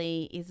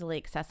really easily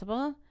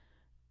accessible,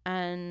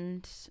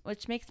 and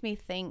which makes me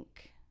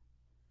think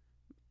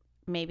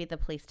maybe the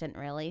police didn't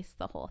release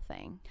the whole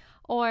thing.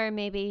 Or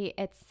maybe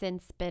it's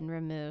since been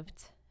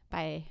removed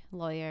by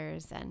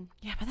lawyers and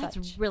But such.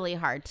 that's really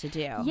hard to do.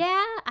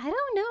 Yeah, I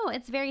don't know.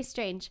 It's very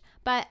strange.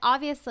 But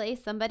obviously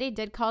somebody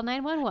did call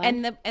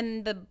 911.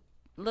 And the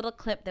little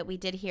clip that we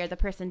did hear, the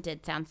person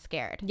did sound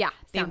scared. Yeah,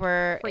 They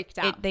were freaked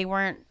out. They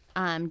weren't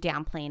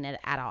downplaying it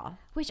at all.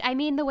 Which, I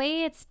mean, the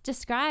way it's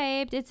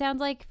described, it sounds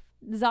like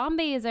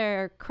zombies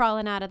are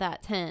crawling out of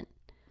that tent.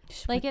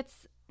 Like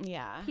it's,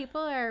 Yeah.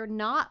 people are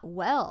not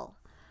well.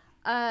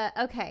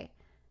 Okay.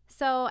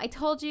 So I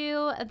told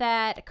you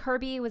that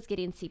Kirby was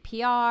getting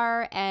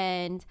CPR,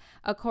 and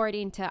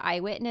according to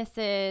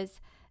eyewitnesses,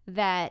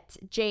 that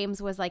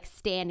James was like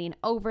standing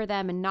over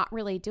them and not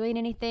really doing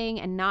anything,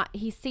 and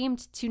he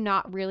seemed to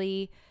not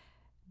really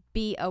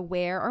be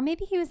aware, or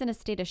maybe he was in a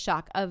state of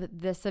shock of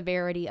the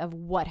severity of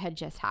what had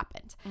just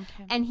happened.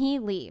 Okay. And he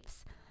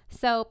leaves.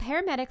 So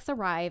paramedics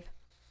arrive,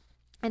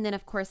 and then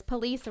of course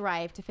police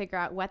arrive to figure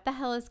out what the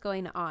hell is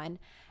going on.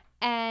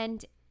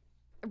 And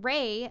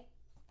Ray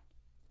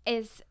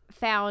is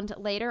found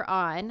later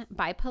on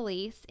by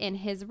police in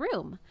his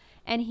room,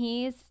 and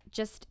he's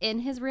just in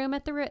his room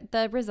at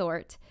the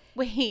resort.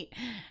 Wait,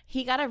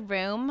 he got a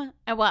room,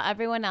 and while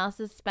everyone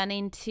else is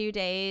spending 2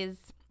 days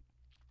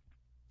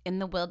in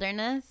the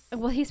wilderness.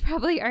 Well, he's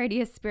probably already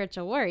a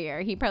spiritual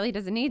warrior. He probably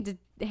doesn't need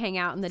to hang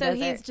out in the desert.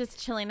 So he's just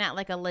chilling at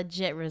like a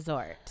legit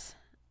resort.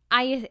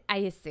 I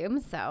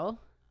assume so.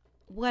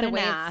 What the an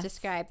way ass. it's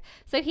described.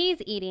 So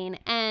he's eating,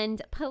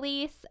 and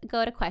police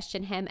go to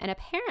question him, and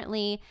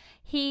apparently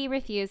he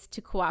refused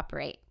to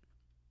cooperate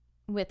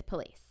with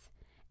police.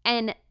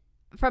 And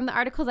from the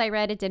articles I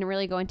read, it didn't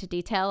really go into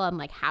detail on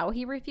like how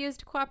he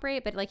refused to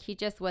cooperate, but like he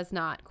just was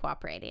not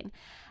cooperating.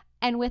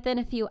 And within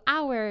a few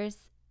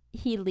hours,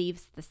 he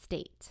leaves the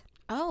state.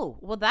 Oh,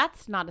 well,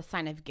 that's not a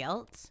sign of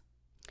guilt.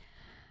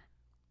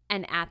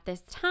 And at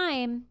this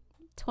time,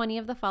 20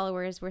 of the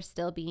followers were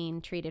still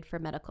being treated for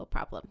medical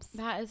problems.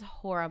 That is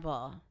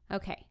horrible.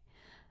 Okay.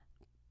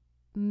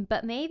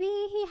 But maybe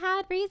he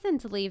had reason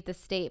to leave the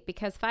state,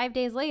 because 5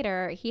 days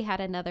later, he had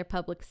another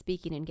public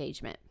speaking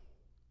engagement.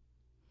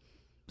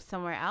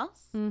 Somewhere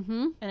else?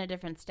 Mm-hmm. In a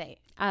different state.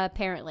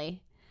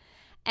 Apparently.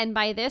 And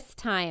by this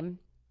time,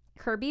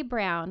 Kirby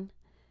Brown,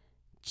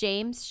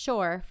 James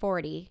Shore,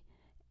 40.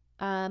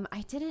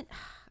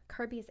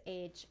 Kirby's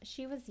age.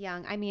 She was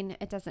young. I mean,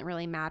 it doesn't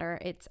really matter.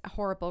 It's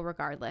horrible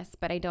regardless,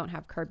 but I don't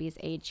have Kirby's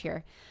age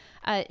here.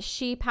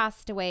 She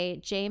passed away.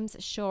 James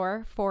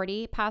Shore,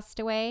 40, passed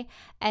away.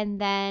 And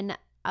then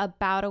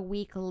about a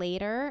week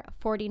later,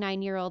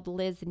 49-year-old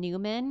Liz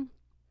Newman.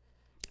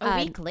 A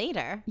week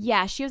later?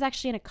 Yeah, she was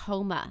actually in a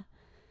coma.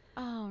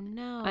 Oh,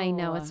 no. I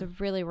know. It's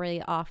really,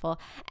 really awful.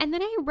 And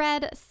then I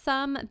read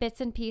some bits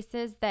and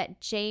pieces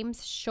that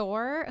James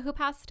Shore, who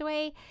passed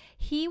away,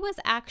 he was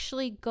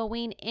actually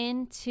going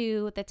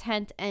into the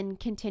tent and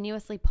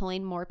continuously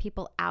pulling more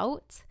people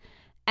out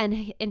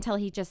until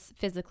he just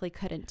physically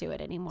couldn't do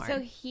it anymore. So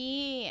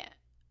he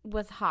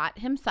was hot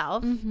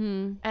himself,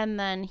 Mm-hmm. and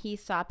then he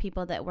saw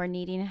people that were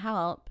needing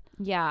help,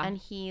 Yeah. and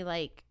he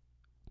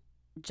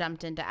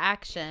jumped into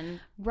action.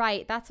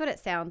 Right. That's what it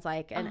sounds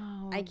like. And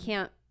Oh. I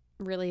can't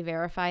really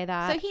verify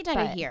that. So he died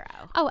a hero.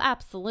 Oh,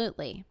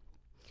 absolutely.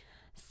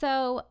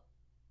 So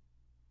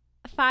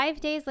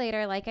 5 days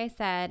later, like I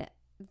said,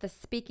 the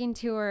speaking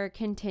tour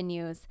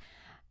continues.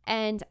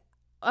 And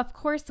of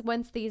course,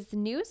 once these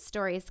news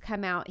stories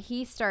come out,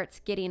 he starts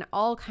getting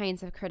all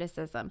kinds of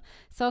criticism.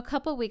 So a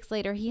couple weeks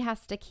later, he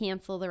has to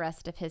cancel the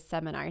rest of his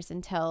seminars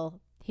until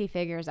he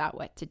figures out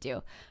what to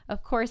do.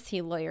 Of course,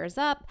 he lawyers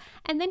up,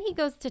 and then he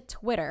goes to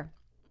Twitter.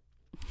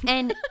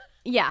 And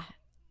yeah,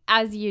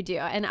 as you do.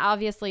 And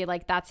obviously,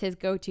 like, that's his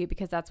go-to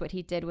because that's what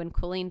he did when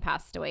Colleen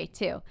passed away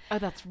too. Oh,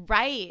 that's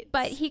right.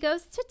 But he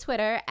goes to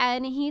Twitter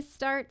and he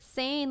starts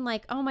saying,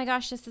 like, oh my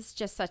gosh, this is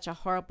just such a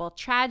horrible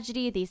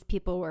tragedy. These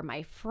people were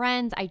my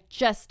friends. I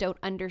just don't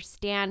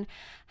understand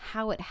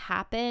how it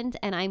happened,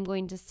 and I'm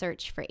going to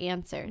search for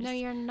answers. No,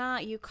 you're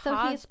not. You So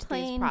he's caused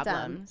playing these dumb.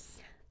 problems.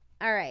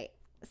 All right.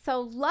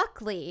 So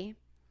luckily,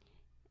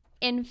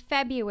 in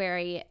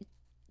February,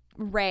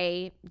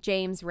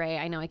 James Ray,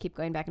 I know I keep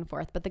going back and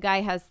forth, but the guy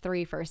has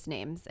 3 first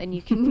names, and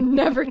you can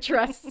never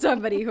trust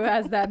somebody who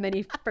has that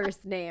many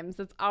first names.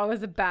 It's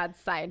always a bad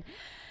sign.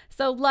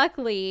 So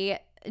luckily,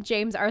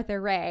 James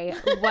Arthur Ray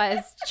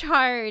was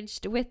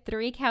charged with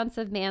 3 counts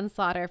of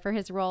manslaughter for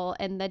his role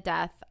in the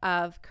death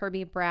of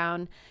Kirby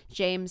Brown,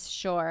 James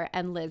Shore,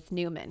 and Liz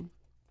Newman.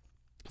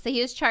 So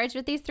he was charged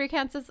with these 3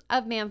 counts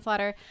of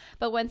manslaughter,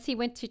 but once he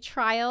went to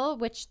trial,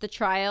 which the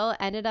trial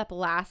ended up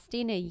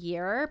lasting a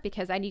year,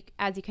 because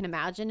as you can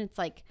imagine, it's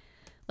like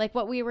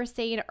what we were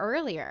saying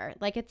earlier,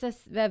 like it's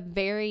a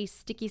very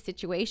sticky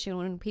situation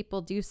when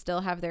people do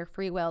still have their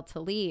free will to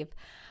leave.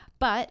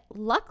 But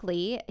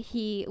luckily,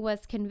 he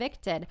was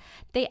convicted.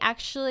 They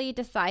actually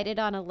decided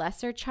on a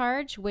lesser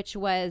charge, which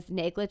was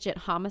negligent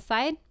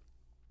homicide,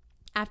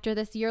 after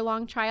this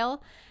year-long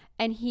trial.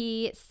 And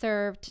he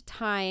served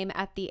time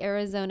at the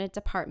Arizona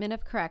Department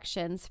of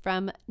Corrections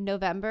from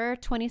November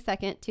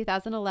 22nd,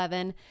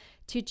 2011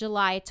 to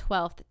July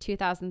 12th,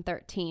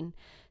 2013.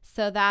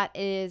 So that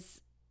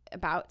is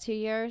about 2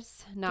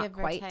 years, not Give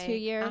or quite 2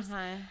 take. years.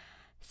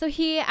 So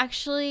he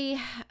actually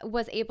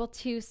was able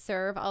to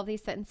serve all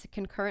these sentences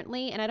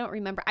concurrently. And I don't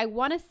remember. I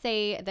want to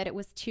say that it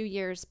was 2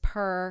 years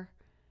per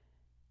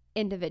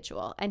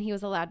individual, and he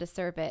was allowed to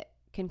serve it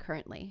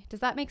concurrently. Does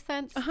that make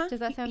sense?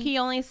 Does that sound? He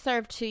only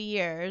served 2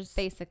 years.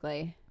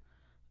 Basically.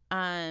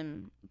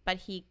 But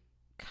he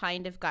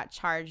kind of got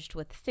charged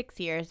with 6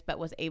 years, but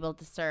was able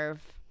to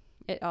serve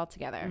it all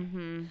together.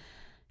 Mm-hmm.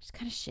 It's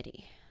kind of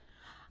shitty.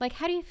 Like,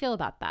 how do you feel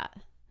about that?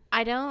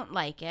 I don't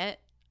like it.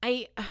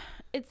 I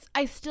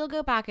still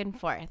go back and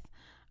forth.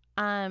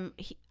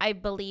 I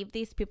believe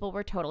these people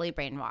were totally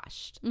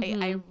brainwashed.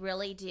 Mm-hmm. I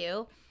really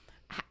do.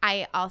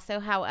 I also,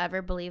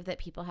 however, believe that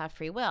people have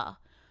free will.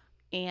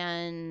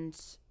 And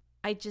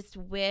I just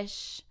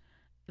wish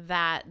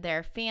that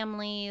their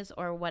families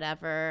or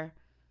whatever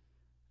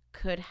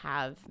could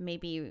have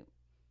maybe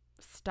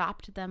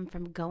stopped them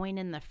from going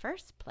in the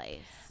first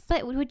place.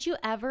 But would you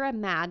ever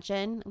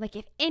imagine, like,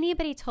 if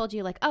anybody told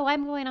you, like, oh,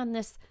 I'm going on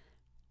this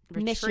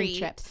mission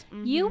trip.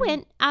 Mm-hmm. You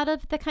went out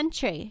of the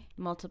country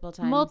multiple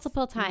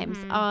times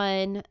mm-hmm.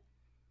 on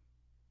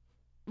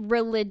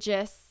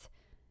religious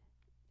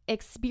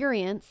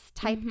experience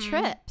type mm-hmm.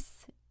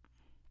 trips.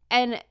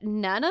 And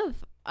none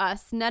of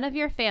us, none of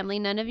your family,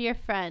 none of your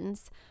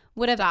friends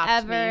would have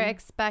ever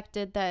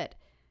expected that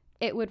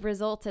it would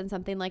result in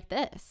something like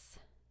this.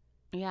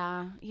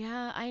 Yeah,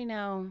 I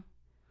know.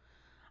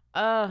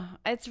 Oh,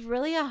 it's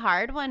really a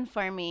hard one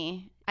for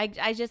me. I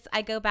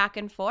go back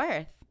and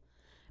forth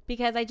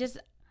because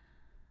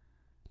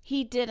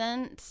he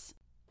didn't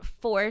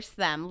force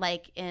them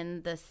like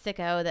in the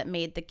sicko that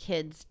made the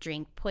kids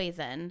drink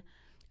poison.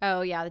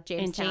 Oh yeah, the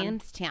Jamestown. In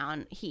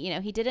Jamestown,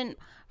 he didn't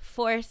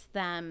force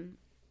them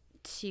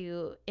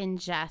to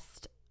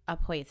ingest a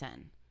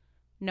poison,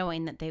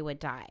 knowing that they would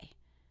die.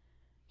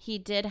 He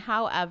did,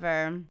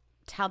 however,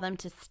 tell them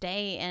to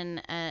stay in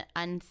an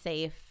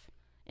unsafe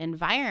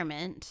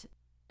environment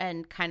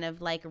and kind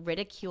of like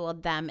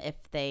ridiculed them if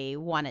they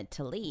wanted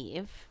to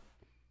leave.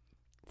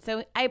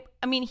 So I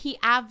mean, he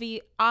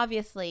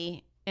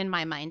obviously, in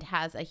my mind,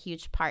 has a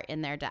huge part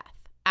in their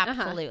death.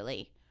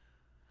 Absolutely. Uh-huh.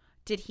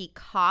 Did he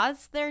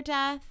cause their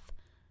death?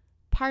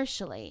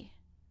 Partially.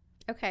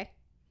 Okay.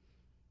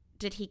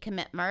 Did he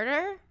commit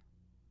murder?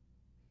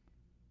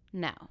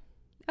 No.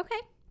 Okay.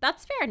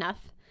 That's fair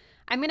enough.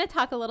 I'm going to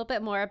talk a little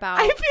bit more about...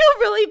 I feel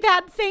really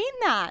bad saying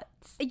that.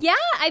 Yeah.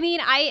 I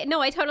mean,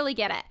 I totally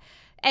get it.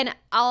 And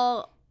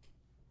I'll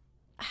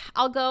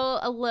go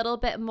a little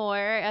bit more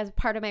as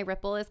part of my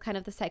ripple is kind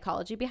of the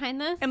psychology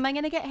behind this. Am I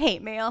going to get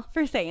hate mail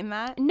for saying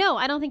that? No,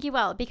 I don't think you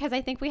will, because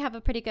I think we have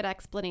a pretty good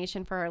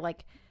explanation for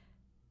like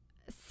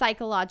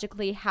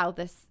psychologically how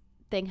this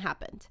thing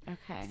happened.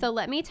 Okay. So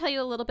let me tell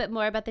you a little bit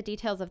more about the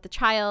details of the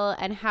trial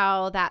and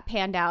how that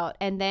panned out.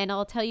 And then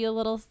I'll tell you a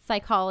little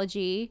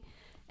psychology,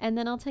 and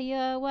then I'll tell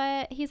you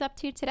what he's up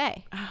to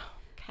today. Oh,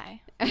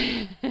 okay.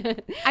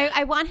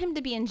 I want him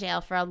to be in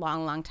jail for a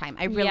long, long time.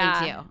 I really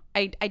do.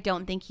 I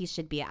don't think he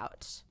should be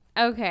out.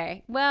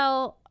 Okay.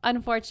 Well,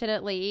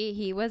 unfortunately,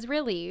 he was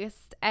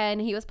released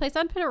and he was placed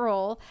on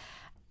parole.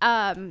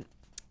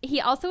 He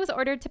also was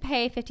ordered to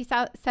pay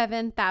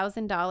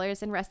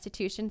 $57,000 in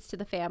restitutions to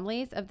the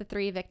families of the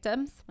 3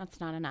 victims. That's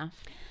not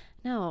enough.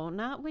 No,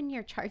 not when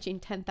you're charging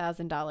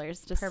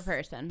 $10,000 Per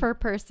person. per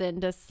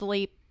person to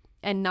sleep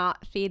and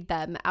not feed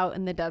them out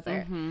in the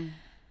desert.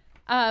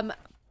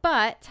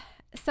 But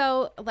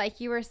so like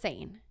you were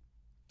saying,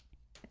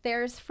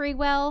 there's free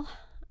will,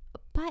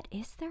 but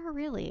is there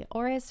really?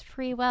 Or is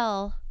free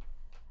will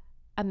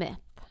a myth?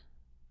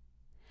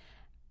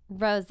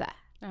 Rosa.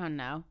 Oh,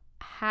 no.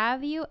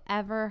 Have you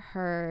ever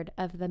heard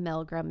of the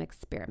Milgram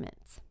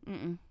experiment?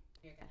 Mm-mm.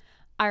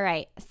 All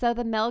right. So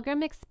the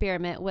Milgram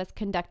experiment was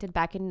conducted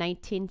back in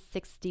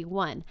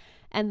 1961.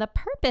 And the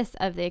purpose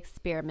of the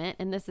experiment,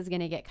 and this is going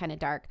to get kind of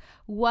dark,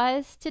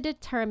 was to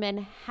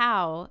determine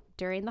how,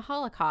 during the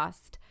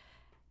Holocaust,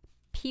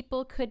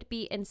 people could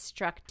be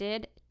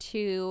instructed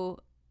to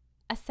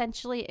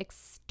essentially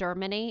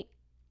exterminate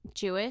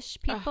Jewish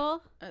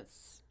people.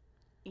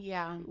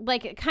 Yeah.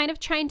 Like kind of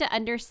trying to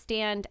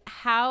understand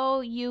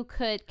how you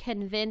could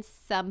convince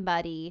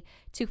somebody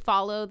to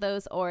follow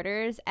those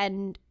orders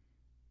and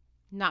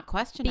Not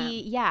question them.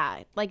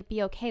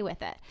 be okay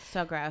with it.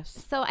 So gross.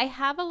 So I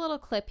have a little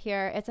clip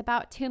here. It's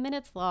about 2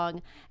 minutes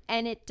long,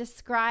 and it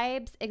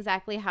describes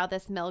exactly how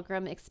this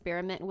Milgram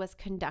experiment was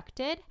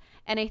conducted.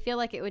 And I feel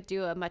like it would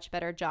do a much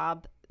better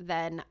job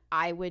than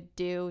I would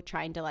do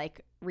trying to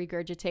like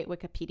regurgitate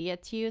Wikipedia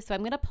to you. So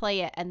I'm going to play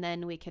it, and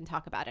then we can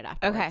talk about it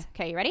afterwards.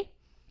 Okay, you ready?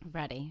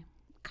 Ready.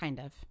 Kind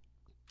of.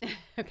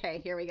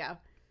 Okay, here we go.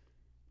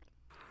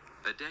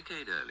 A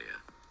decade earlier,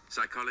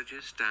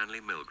 psychologist Stanley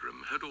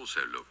Milgram had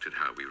also looked at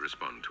how we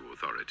respond to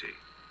authority.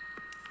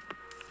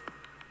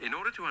 In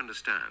order to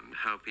understand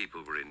how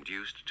people were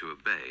induced to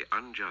obey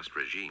unjust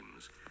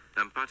regimes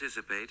and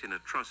participate in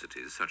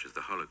atrocities such as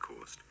the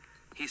Holocaust,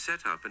 he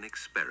set up an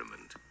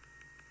experiment.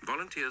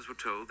 Volunteers were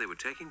told they were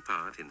taking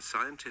part in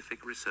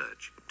scientific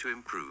research to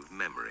improve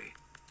memory.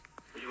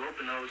 Would you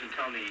open those and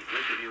tell me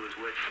which of you is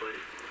which, please?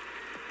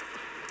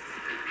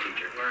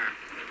 Teacher. Where?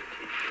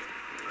 Teacher.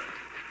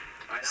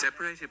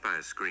 Separated by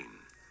a screen,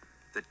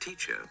 the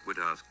teacher would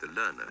ask the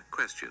learner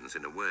questions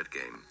in a word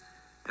game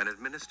and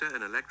administer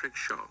an electric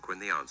shock when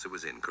the answer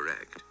was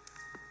incorrect.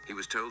 He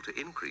was told to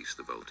increase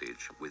the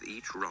voltage with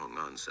each wrong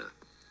answer.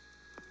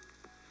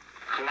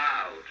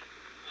 Cloud.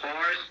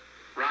 Horse.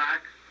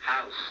 Rock.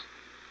 House.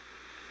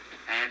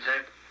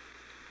 Answer.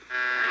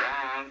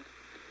 Wrong.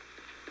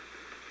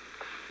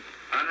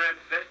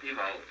 150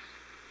 volts.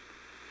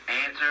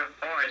 Answer.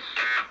 Horse.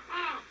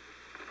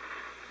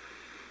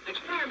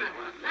 Experiment.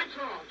 That's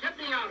all. Get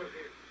me out of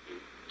here.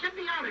 Get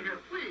me out of here,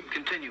 please.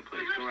 Continue,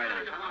 please. Go right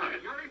on. I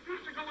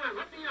refuse to go in.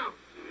 Let me out.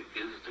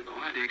 Refuses to go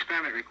on. The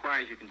experiment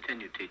requires you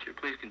continue, teacher.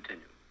 Please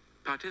continue.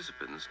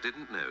 Participants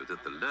didn't know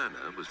that the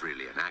learner was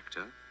really an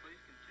actor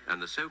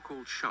and the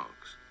so-called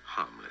shocks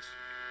harmless.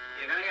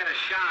 You're gonna get a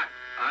shock.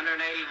 180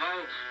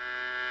 volts.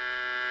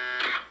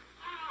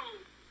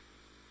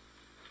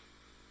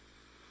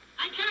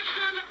 I can't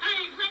stand the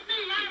pain. Let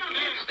me out of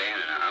here. Stand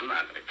it. I'm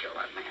not gonna kill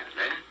that man,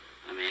 eh?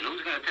 I mean,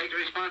 who's gonna take the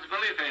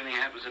responsibility if anything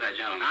happens to that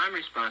gentleman? I'm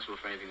responsible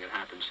for anything that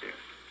happens here.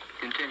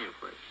 Continue,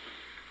 please.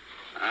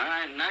 All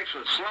right, next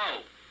one.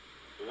 Slow.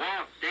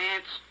 Walk,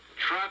 dance,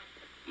 truck,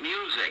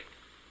 music.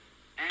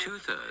 And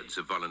 2/3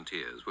 of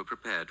volunteers were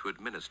prepared to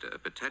administer a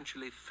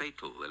potentially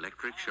fatal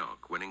electric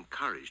shock when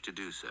encouraged to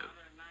do so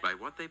by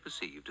what they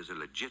perceived as a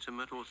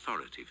legitimate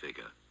authority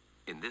figure.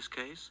 In this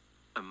case,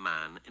 a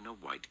man in a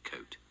white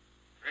coat.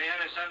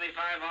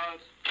 375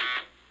 volts.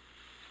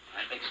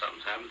 I think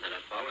something's happened to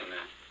that fellow in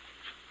there.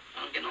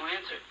 I don't get no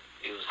answer.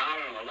 He was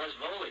hollering with less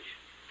voltage.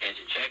 Can't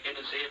you check in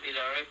to see if he's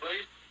all right,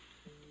 please?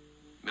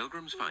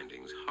 Milgram's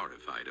findings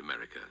horrified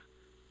America.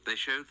 They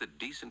showed that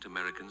decent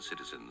American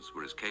citizens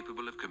were as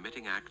capable of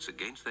committing acts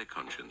against their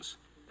conscience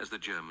as the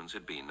Germans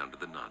had been under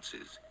the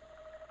Nazis.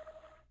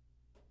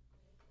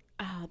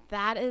 Oh,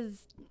 that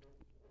is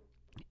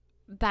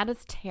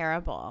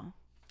terrible.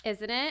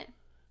 Isn't it?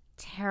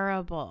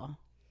 Terrible.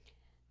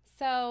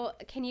 So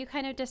can you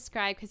kind of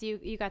describe, because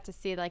you got to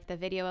see like the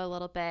video a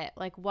little bit,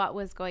 like what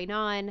was going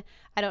on?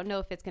 I don't know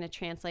if it's going to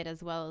translate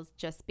as well as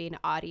just being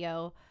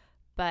audio,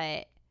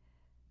 but...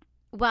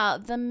 Well,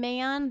 the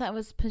man that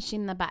was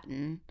pushing the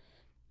button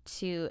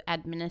to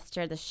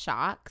administer the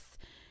shocks,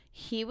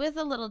 he was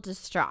a little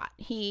distraught.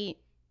 He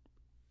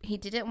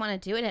didn't want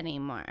to do it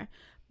anymore.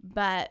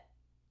 But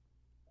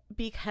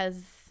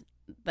because,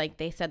 like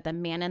they said, the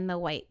man in the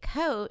white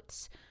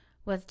coat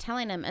was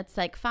telling him, it's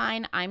like,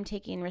 fine, I'm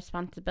taking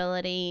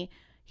responsibility.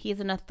 He's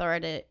an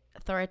authoritative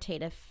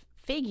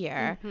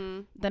figure.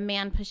 Mm-hmm. The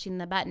man pushing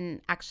the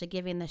button, actually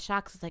giving the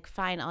shocks, was like,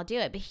 fine, I'll do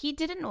it. But he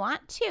didn't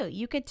want to.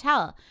 You could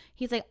tell.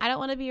 He's like, I don't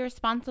want to be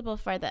responsible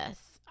for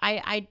this.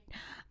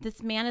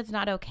 This man is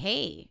not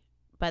okay.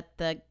 But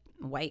the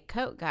white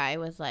coat guy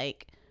was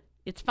like,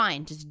 it's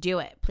fine, just do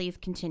it. Please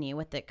continue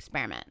with the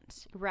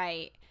experiment.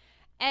 Right.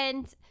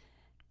 And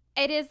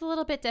it is a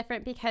little bit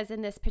different because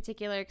in this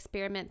particular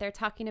experiment, they're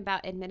talking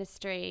about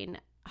administering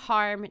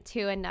harm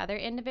to another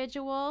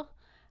individual.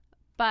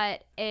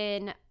 But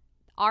in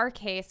our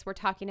case, we're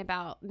talking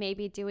about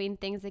maybe doing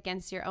things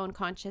against your own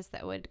conscience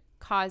that would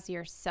cause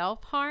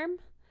yourself harm.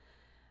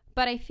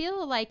 But I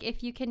feel like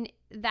if you can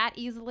that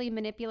easily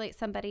manipulate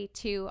somebody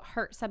to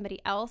hurt somebody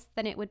else,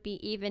 then it would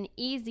be even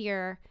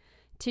easier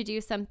to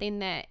do something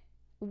that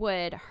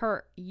would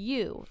hurt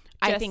you.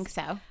 I think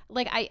so.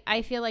 Like,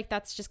 I feel like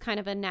that's just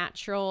kind of a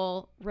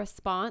natural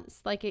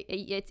response. Like,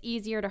 it's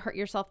easier to hurt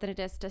yourself than it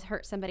is to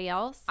hurt somebody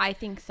else. I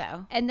think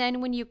so. And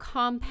then when you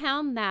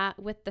compound that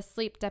with the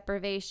sleep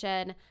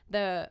deprivation,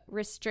 the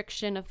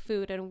restriction of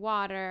food and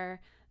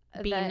water,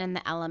 being in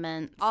the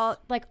elements,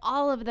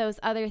 all of those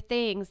other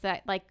things,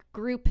 that like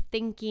group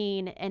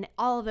thinking and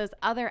all of those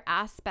other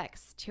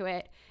aspects to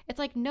it, it's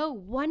like no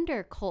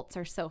wonder cults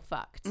are so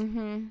fucked.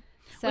 Mm-hmm.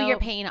 So well, you're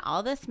paying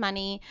all this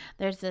money.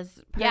 There's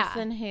this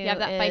person who you have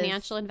that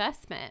financial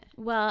investment.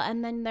 Well,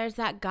 and then there's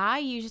that guy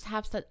you just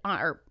have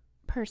or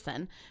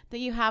person that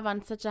you have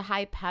on such a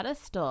high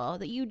pedestal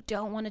that you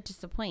don't want to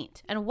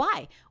disappoint. And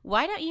why?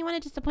 Why don't you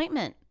want to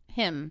disappoint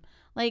him?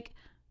 Like,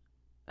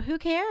 who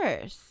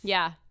cares?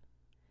 Yeah.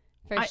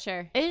 For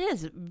sure. It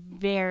is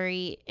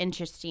very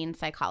interesting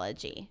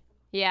psychology.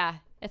 Yeah,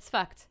 it's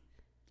fucked.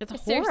 It's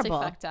horrible. Seriously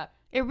fucked up.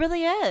 It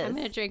really is. I'm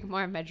gonna drink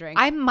more of my drink.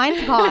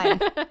 Mine's gone.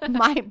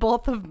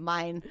 Both of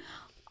mine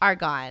are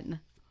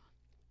gone.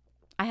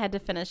 I had to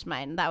finish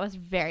mine. That was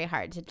very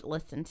hard to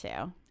listen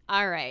to.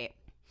 All right.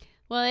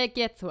 Well, it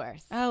gets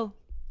worse. Oh,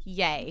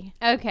 yay.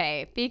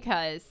 Okay,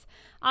 because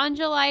on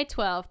July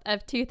 12th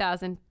of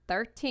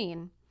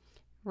 2013,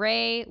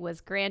 Ray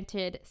was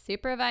granted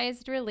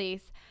supervised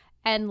release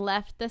and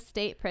left the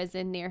state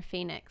prison near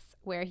Phoenix,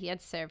 where he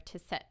had served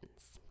his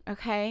sentence.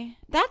 Okay.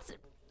 That's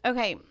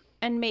okay.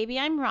 And maybe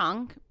I'm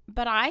wrong,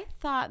 but I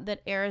thought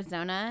that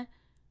Arizona,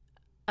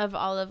 of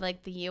all of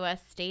like the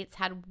U.S. states,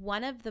 had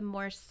one of the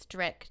more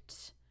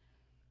strict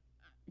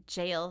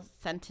jail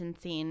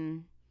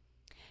sentencing.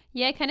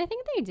 Yeah, I kind of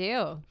think they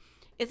do.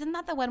 Isn't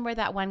that the one where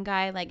that one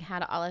guy like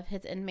had all of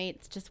his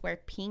inmates just wear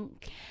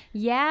pink?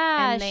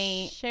 Yeah,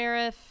 and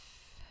sheriff,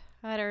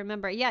 I don't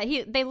remember.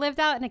 Yeah, they lived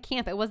out in a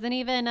camp. It wasn't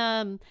even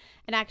an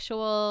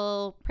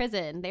actual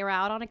prison. They were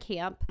out on a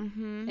camp,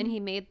 and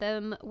he made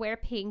them wear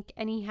pink,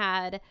 and he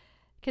had,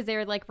 because they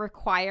were like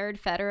required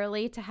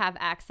federally to have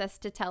access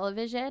to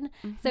television.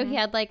 So he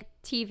had like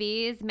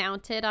TVs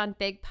mounted on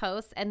big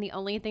posts, and the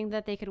only thing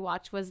that they could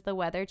watch was the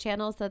Weather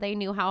Channel, so they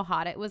knew how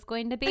hot it was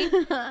going to be.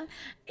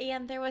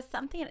 And there was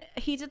something,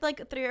 he did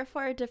like 3 or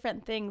 4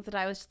 different things that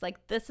I was just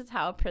like, this is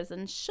how a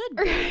prison should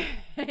be.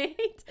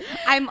 Right?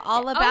 I'm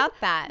all about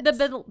that.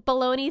 The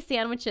bologna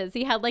sandwiches.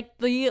 He had like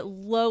the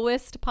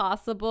lowest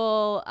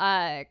possible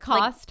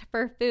cost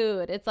for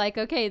food. It's like,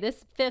 okay,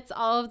 this fits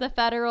all of the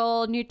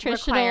federal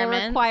nutritional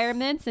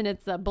requirements, and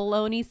it's a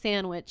bologna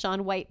sandwich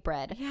on white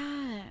bread.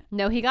 Yeah.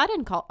 No, he got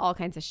in all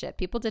kinds of shit.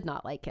 People did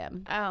not like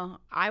him. Oh,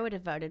 I would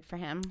have voted for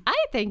him.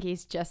 I think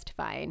he's just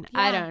fine.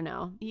 Yeah. I don't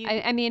know.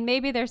 I mean,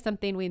 maybe there's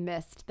something we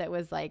missed that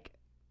was like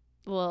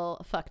a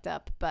little fucked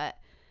up, but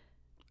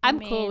I'm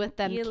cool with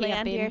them you camping.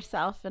 land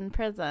yourself in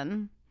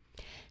prison.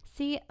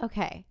 See,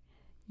 okay,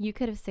 you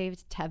could have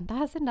saved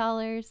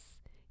 $10,000.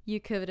 You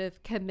could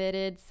have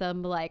committed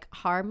some like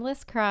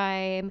harmless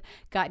crime,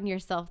 gotten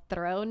yourself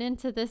thrown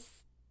into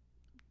this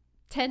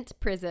tent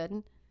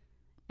prison,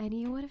 and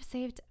you would have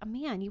saved,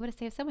 you would have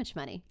saved so much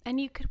money.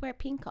 And you could wear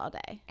pink all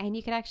day. And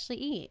you could actually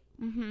eat.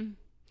 Mm-hmm.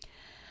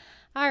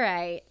 All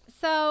right.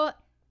 So,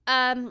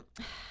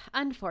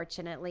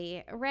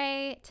 unfortunately,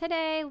 Ray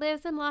today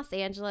lives in Los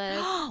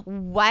Angeles.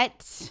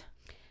 What?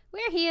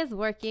 Where he is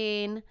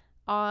working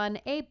on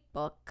a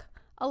book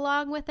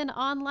along with an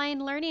online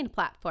learning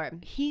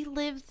platform. He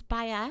lives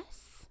by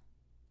us?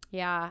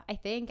 Yeah, I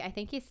think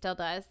he still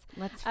does.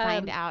 Let's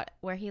find out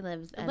where he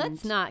lives. And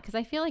let's not, because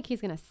I feel like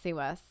he's going to sue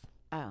us.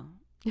 Oh.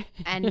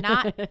 And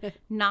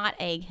not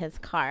egg his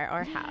car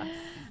or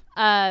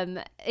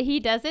house. He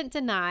doesn't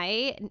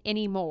deny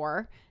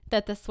anymore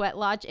that the sweat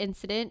lodge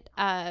incident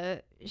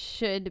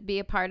should be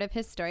a part of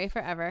his story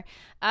forever.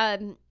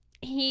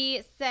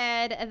 He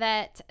said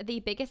that the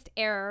biggest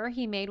error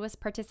he made was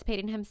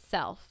participating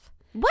himself.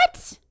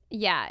 What?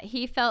 Yeah,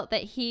 he felt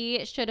that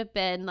he should have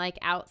been like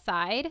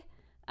outside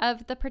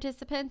of the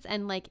participants,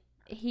 and like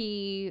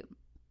he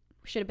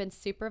should have been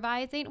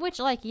supervising, which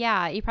like,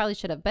 yeah, he probably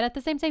should have, but at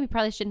the same time, he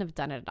probably shouldn't have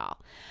done it at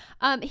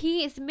all.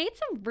 He's made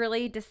some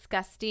really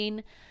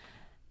disgusting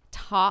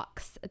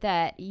talks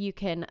that you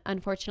can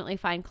unfortunately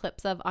find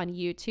clips of on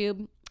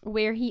YouTube,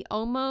 where he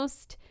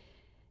almost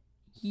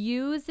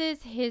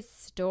uses his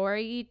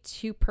story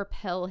to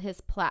propel his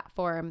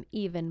platform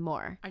even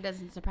more. It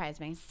doesn't surprise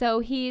me. So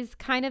he's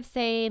kind of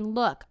saying,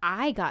 look,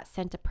 I got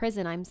sent to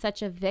prison. I'm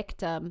such a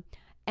victim,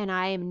 and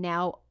I am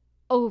now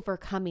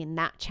overcoming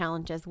that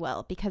challenge as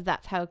well, because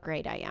that's how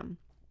great I am.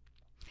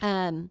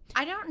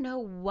 I don't know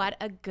what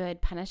a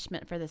good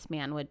punishment for this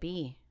man would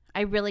be.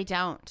 I really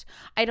don't.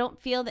 I don't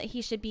feel that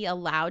he should be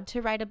allowed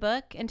to write a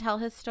book and tell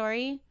his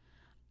story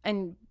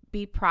and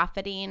be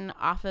profiting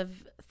off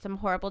of some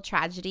horrible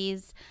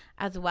tragedies,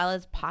 as well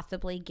as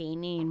possibly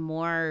gaining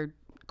more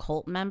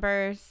cult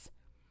members.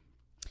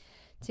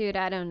 Dude,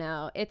 I don't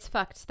know. It's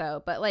fucked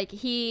though. But like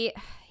he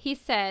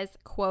says,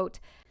 quote,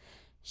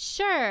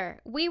 Sure,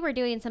 we were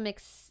doing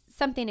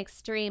something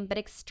extreme, but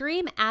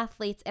extreme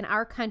athletes in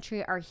our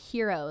country are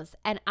heroes.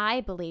 And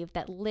I believe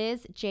that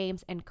Liz,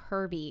 James, and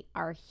Kirby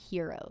are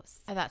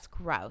heroes. Oh, that's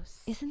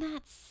gross. Isn't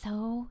that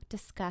so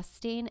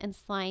disgusting and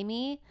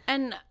slimy?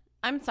 And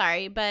I'm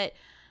sorry, but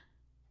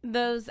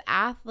those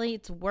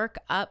athletes work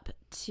up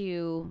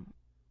to...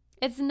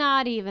 It's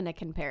not even a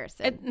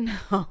comparison.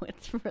 No,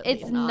 it's really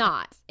It's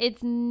not.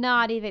 It's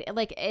not even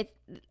like it.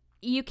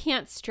 You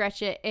can't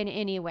stretch it in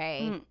any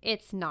way.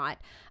 It's not.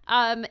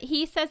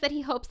 He says that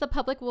he hopes the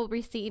public will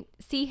see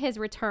his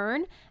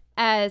return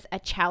as a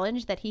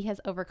challenge that he has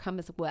overcome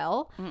as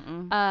well.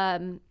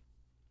 When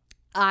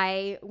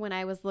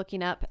I was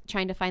looking up,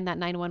 trying to find that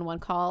 911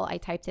 call, I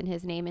typed in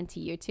his name into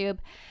YouTube,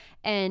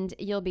 and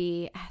you'll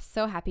be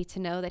so happy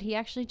to know that he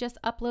actually just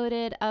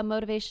uploaded a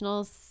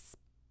motivational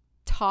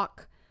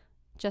talk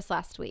just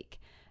last week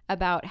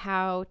about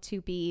how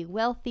to be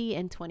wealthy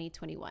in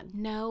 2021.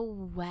 No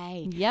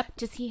way. Yep.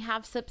 Does he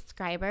have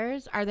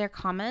subscribers? Are there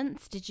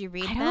comments? Did you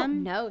read them? I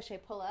don't know. Should I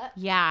pull up?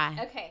 Yeah.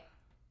 Okay.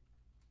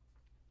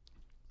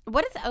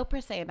 What does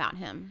Oprah say about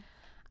him?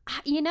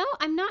 You know,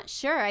 I'm not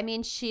sure. I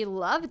mean, she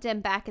loved him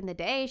back in the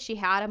day. She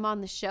had him on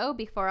the show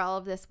before all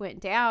of this went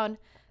down.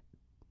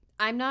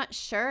 I'm not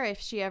sure if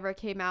she ever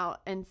came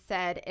out and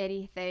said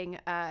anything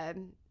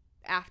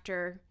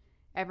after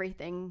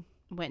everything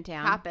Went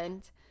down.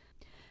 happened.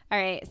 All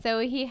right, so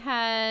he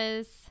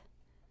has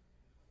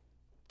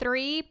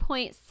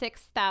 3.6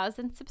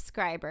 thousand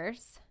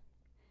subscribers,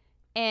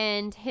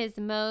 and his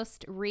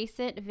most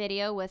recent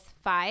video was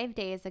 5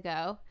 days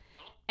ago,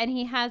 and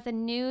he has a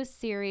new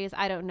series.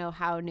 I don't know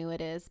how new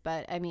it is,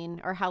 but I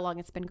mean, or how long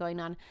it's been going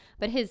on,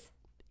 but his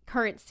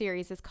current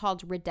series is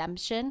called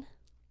Redemption,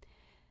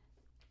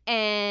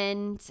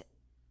 and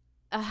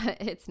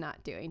it's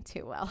not doing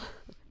too well.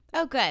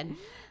 Oh, good.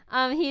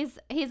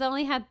 He's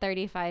only had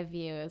 35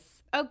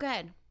 views. Oh,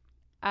 good.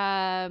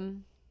 I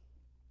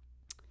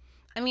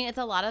mean, it's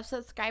a lot of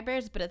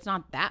subscribers, but it's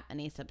not that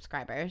many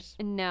subscribers.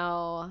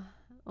 No.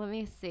 Let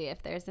me see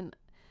if there's an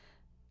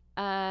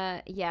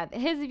yeah,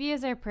 his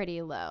views are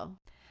pretty low.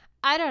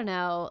 I don't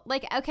know.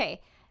 Like, okay,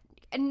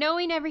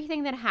 knowing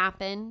everything that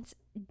happened,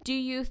 do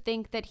you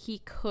think that he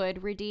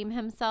could redeem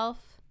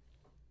himself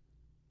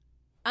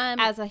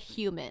as a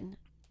human?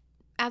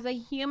 As a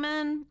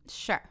human,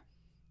 sure.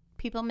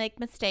 People make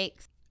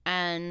mistakes,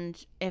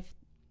 and if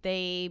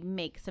they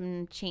make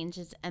some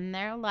changes in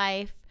their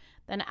life,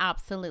 then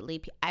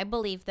absolutely, I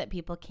believe that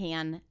people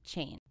can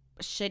change.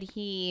 Should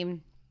he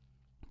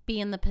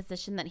be in the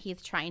position that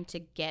he's trying to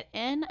get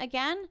in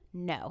again?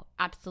 No,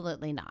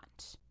 absolutely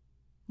not.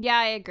 Yeah,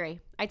 I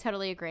agree. I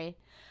totally agree.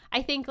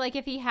 I think, like,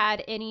 if he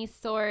had any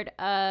sort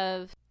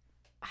of,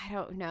 I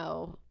don't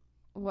know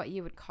what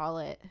you would call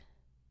it.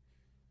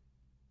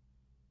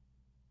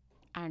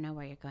 I don't know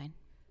where you're going.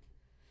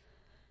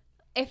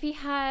 If he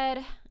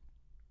had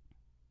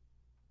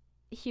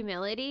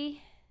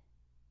humility.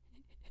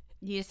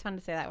 You just want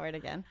to say that word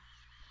again.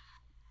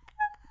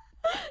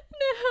 No,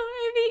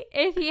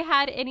 if he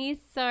had any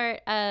sort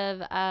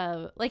of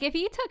like, if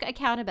he took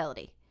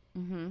accountability,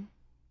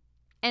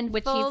 and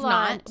which full he's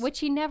not, on, which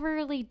he never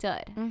really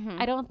did.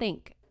 I don't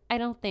think.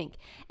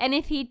 And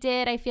if he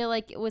did, I feel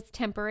like it was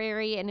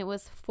temporary and it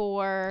was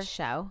for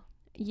show.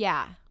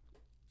 Yeah.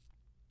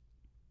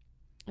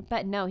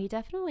 But no, he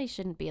definitely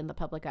shouldn't be in the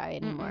public eye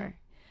anymore.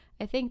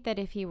 I think that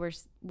if he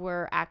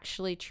were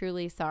actually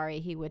truly sorry,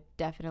 he would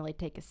definitely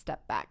take a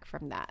step back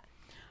from that.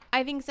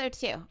 I think so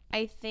too.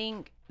 I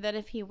think that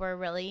if he were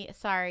really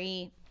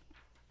sorry,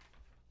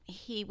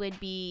 he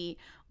would be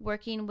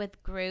working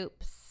with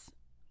groups.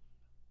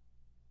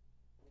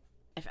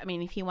 If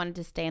he wanted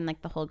to stay in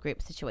like the whole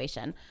group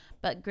situation,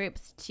 but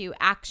groups to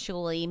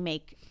actually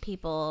make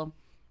people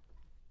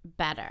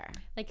better.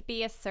 Like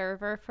be a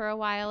server for a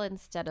while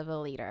instead of a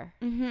leader.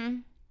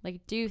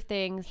 Like do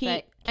things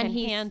that can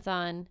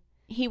hands-on.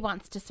 He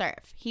wants to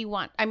serve. He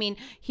wants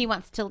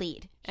to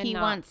lead. He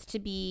wants to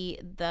be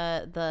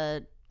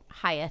the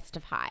highest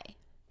of high.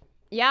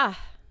 Yeah.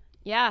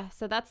 Yeah.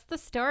 So that's the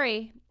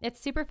story. It's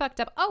super fucked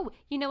up. Oh,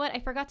 you know what? I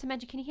forgot to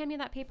mention. Can you hand me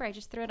that paper? I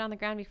just threw it on the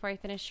ground before I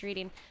finished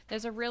reading.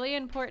 There's a really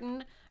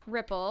important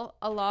ripple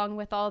along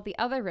with all the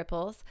other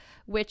ripples,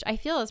 which I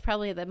feel is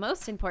probably the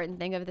most important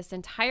thing of this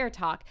entire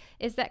talk,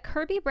 is that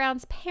Kirby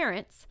Brown's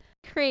parents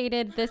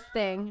created this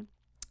thing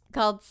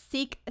called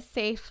Seek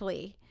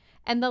Safely.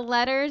 And the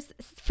letters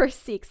for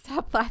Seek,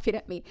 stop laughing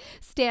at me,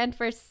 stand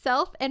for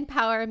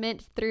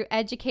Self-Empowerment Through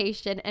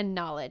Education and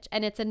Knowledge.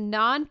 And it's a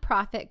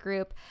nonprofit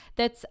group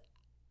that's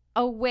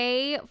a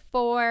way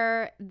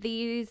for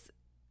these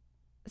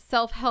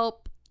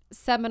self-help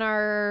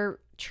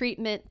seminar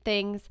treatment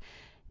things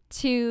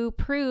to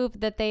prove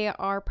that they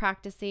are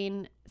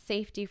practicing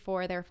safety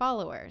for their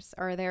followers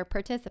or their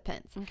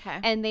participants. Okay.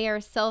 And they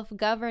are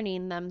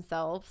self-governing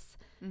themselves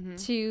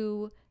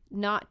to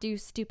not do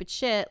stupid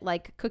shit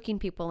like cooking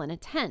people in a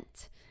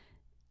tent.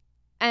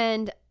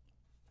 And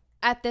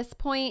at this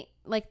point,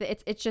 like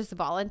it's just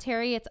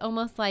voluntary. It's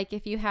almost like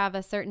if you have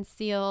a certain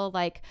seal,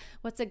 like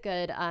what's a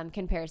good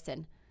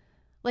comparison?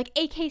 Like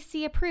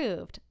AKC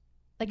approved.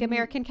 like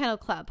American Kennel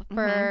Club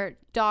for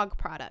dog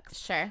products.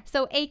 Sure.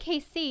 So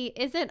AKC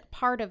isn't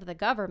part of the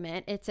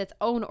government. It's its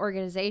own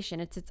organization.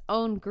 It's its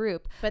own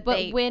group. But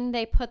when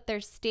they put their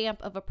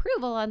stamp of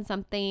approval on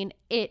something,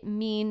 it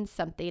means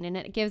something and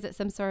it gives it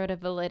some sort of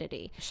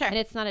validity. Sure. And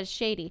it's not as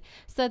shady.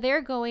 So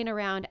they're going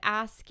around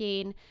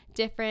asking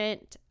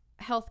different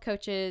health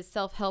coaches,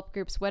 self-help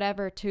groups,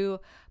 whatever, to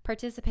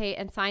participate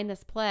and sign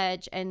this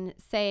pledge and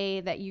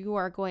say that you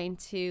are going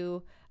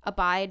to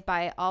abide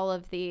by all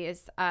of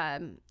these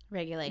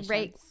regulations.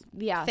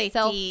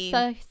 Safety.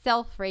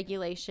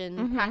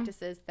 Self-regulation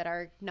practices that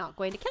are not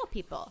going to kill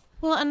people.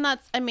 Well, and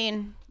that's, I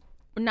mean,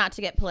 not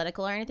to get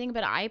political or anything,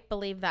 but I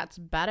believe that's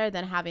better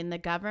than having the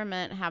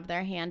government have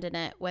their hand in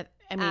it with,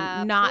 I mean,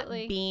 Absolutely.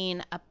 not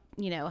being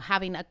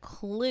having a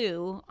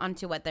clue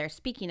onto what they're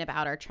speaking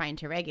about or trying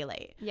to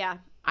regulate. Yeah.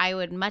 I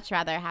would much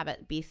rather have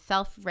it be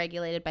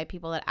self-regulated by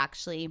people that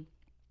actually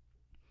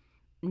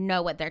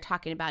know what they're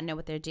talking about, know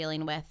what they're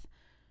dealing with,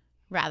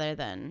 rather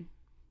than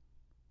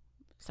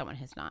someone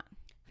who's not.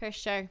 For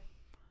sure.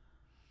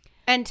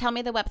 And tell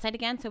me the website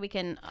again so we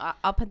can,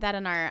 I'll put that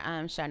in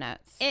our show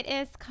notes. It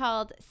is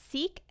called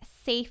Seek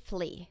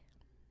Safely.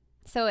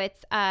 So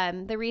it's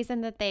the reason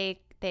that they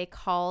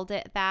called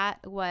it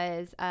that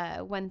was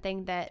one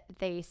thing that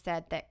they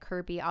said that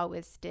Kirby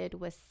always did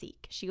was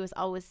seek. She was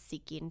always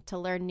seeking to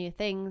learn new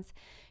things.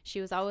 She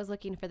was always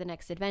looking for the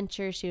next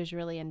adventure. She was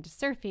really into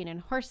surfing and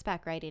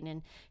horseback riding,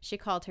 and she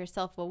called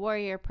herself a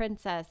warrior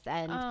princess.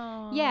 And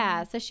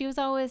yeah, so she was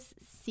always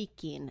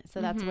seeking. So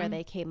that's where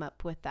they came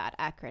up with that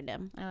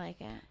acronym. I like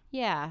it.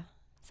 Yeah.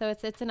 So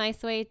it's a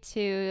nice way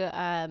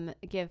to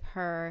give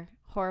her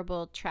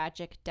horrible,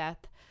 tragic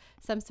death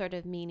some sort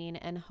of meaning,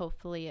 and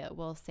hopefully it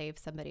will save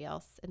somebody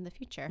else in the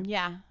future.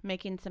 Yeah,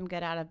 making some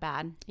good out of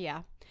bad. Yeah.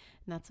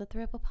 And that's what the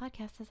Ripple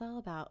Podcast is all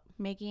about.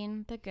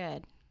 Making the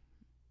good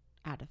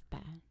out of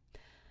bad.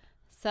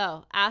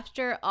 So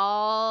after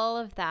all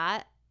of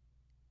that,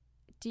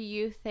 do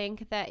you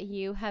think that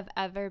you have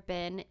ever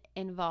been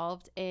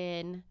involved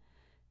in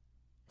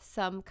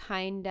some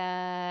kind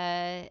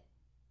of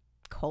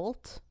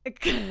cult?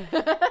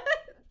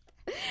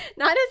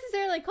 Not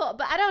necessarily cool,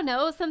 but I don't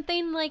know,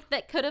 something like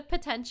that could have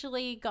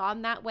potentially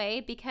gone that way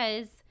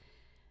because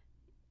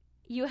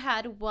you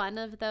had one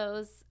of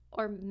those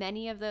or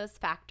many of those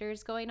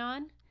factors going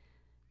on?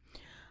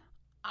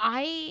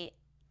 I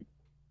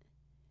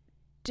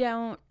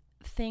don't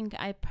think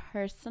I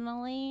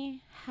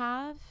personally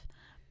have,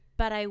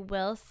 but I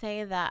will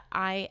say that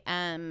I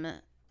am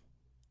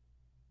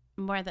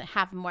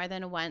have more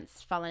than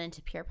once fallen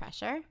into peer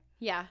pressure.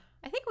 Yeah,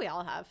 I think we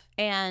all have.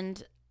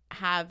 And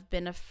have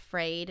been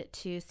afraid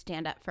to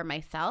stand up for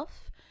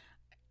myself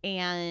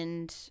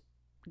and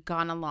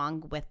gone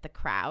along with the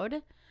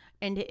crowd.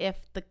 And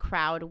if the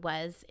crowd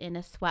was in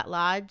a sweat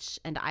lodge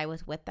and I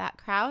was with that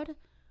crowd,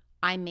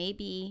 I may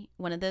be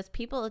one of those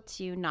people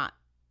to not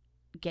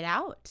get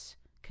out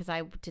because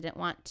I didn't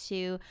want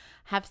to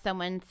have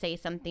someone say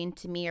something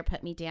to me or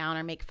put me down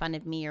or make fun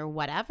of me or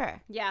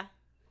whatever. Yeah.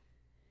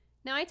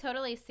 No, I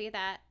totally see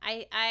that.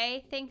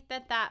 I think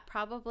that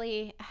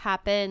probably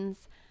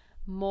happens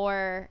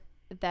more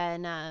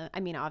than, I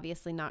mean,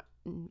 obviously not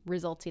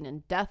resulting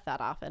in death that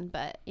often,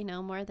 but,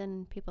 more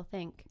than people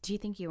think. Do you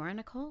think you were in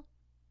a cult?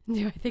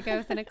 Do I think I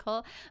was in a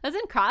cult? I was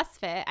in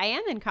CrossFit. I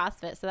am in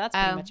CrossFit, so that's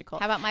pretty much a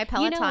cult. How about my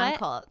Peloton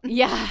cult?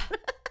 Yeah.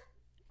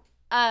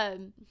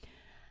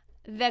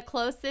 The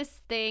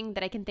closest thing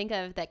that I can think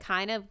of that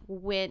kind of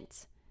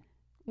went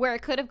where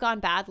it could have gone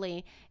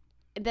badly,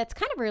 that's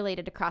kind of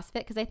related to CrossFit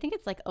because I think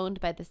it's like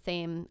owned by the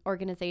same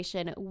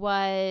organization,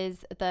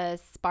 was the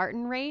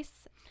Spartan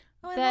race.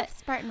 Oh, I love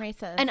Spartan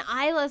races. And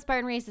I love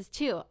Spartan races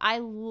too. I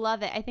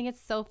love it. I think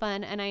it's so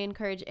fun, and I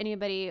encourage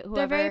anybody, whoever.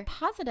 They're very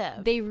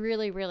positive. They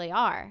really, really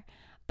are.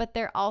 But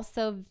they're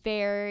also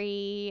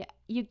very,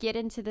 you get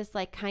into this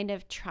like kind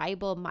of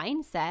tribal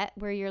mindset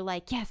where you're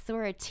like, yes,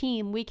 we're a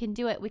team. We can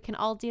do it. We can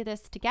all do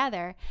this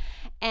together.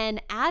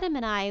 And Adam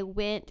and I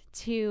went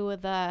to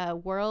the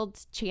world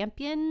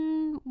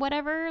champion,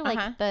 whatever,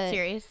 like the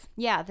series.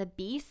 Yeah, the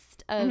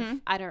beast of,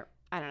 I don't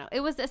know.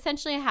 It was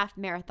essentially a half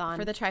marathon.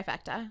 For the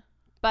trifecta.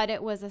 But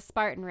it was a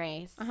Spartan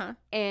race,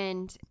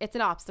 and it's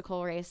an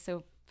obstacle race,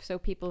 so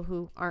people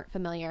who aren't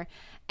familiar.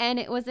 And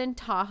it was in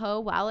Tahoe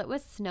while it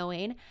was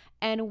snowing,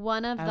 and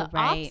one of the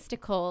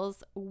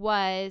obstacles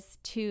was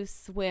to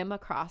swim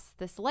across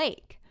this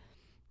lake.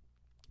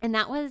 And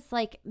that was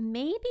like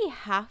maybe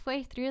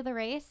halfway through the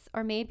race,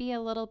 or maybe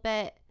a little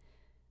bit,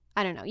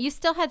 I don't know. You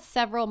still had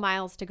several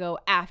miles to go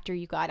after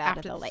you got out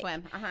of the lake.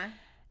 Swim.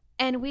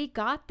 And we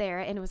got there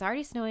and it was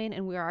already snowing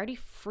and we were already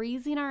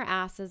freezing our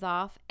asses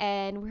off.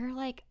 And we were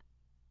like,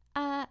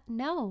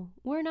 no,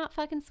 we're not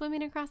fucking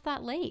swimming across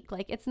that lake.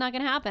 Like, it's not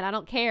going to happen. I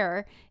don't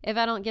care if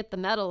I don't get the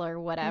medal or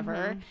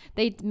whatever.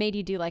 They made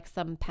you do like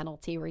some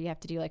penalty where you have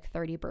to do like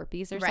 30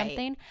 burpees or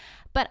something.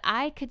 But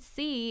I could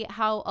see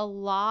how a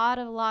lot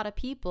of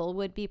people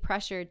would be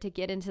pressured to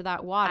get into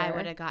that water. I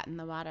would have gotten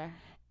the water.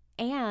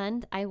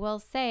 And I will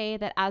say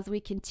that as we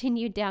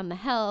continued down the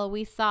hill,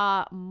 we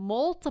saw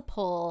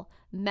multiple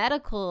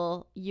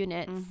medical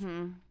units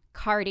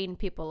carting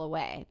people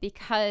away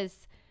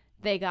because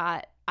they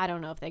got, I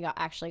don't know if they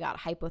actually got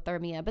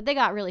hypothermia, but they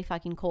got really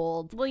fucking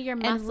cold. Well, your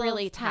and muscles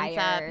really tense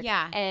tired. up.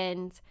 Yeah.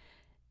 And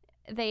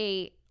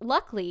they,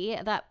 luckily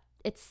that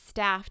it's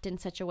staffed in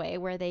such a way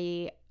where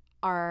they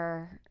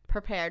are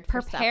prepared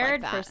for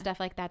stuff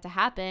like that to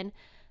happen.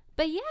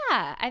 But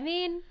yeah, I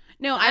mean,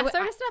 no, that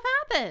sort of stuff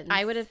happens.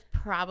 I would have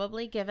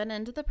probably given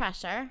into the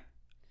pressure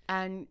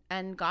and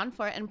gone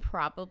for it, and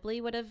probably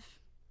would have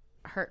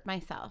hurt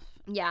myself.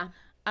 Yeah.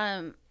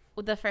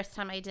 The first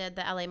time I did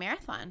the LA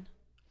Marathon,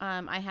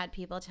 I had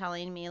people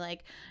telling me,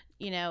 like,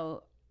 you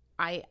know,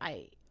 I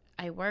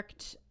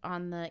worked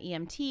on the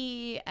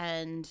EMT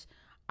and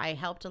I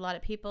helped a lot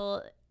of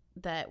people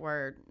that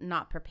were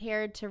not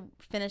prepared to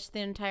finish the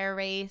entire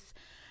race.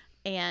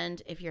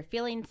 And if you're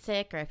feeling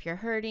sick or if you're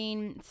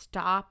hurting,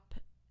 stop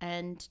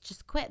and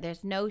just quit.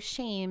 There's no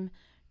shame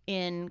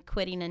in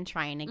quitting and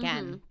trying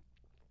again. Mm-hmm.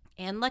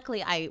 And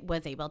luckily I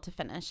was able to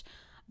finish.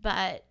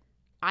 But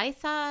I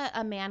saw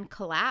a man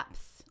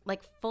collapse,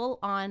 like full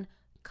on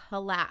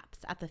collapse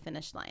at the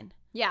finish line.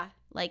 Yeah.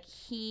 Like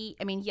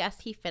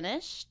yes, he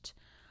finished,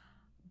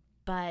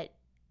 but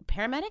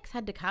paramedics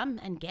had to come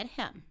and get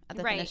him at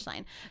the finish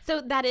line.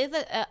 So that is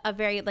a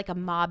very like a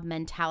mob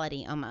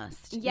mentality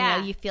almost. Yeah.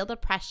 You know, you feel the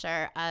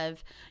pressure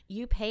of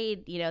you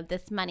paid, you know,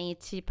 this money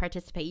to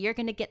participate. You're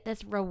going to get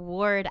this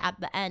reward at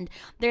the end.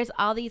 There's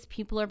all these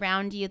people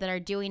around you that are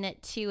doing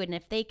it too. And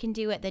if they can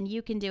do it, then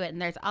you can do it.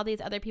 And there's all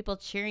these other people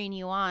cheering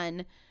you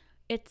on.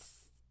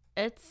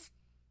 It's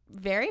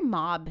very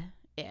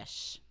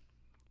mob-ish,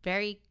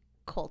 very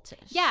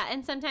cultish. Yeah.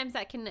 And sometimes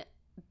that can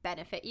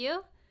benefit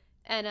you.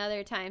 And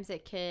other times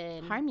it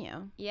can harm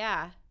you.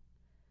 Yeah.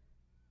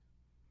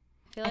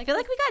 I feel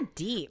like we got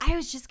deep. I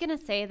was just going to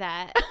say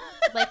that.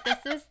 Like,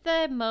 this is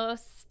the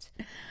most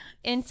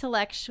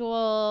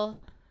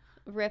intellectual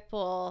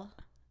ripple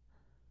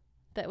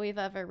that we've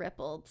ever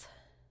rippled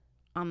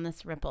on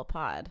this Ripple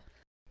pod.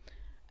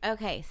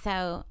 Okay,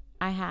 so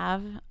I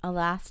have a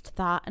last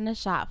thought and a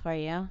shot for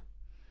you.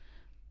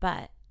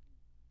 But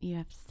you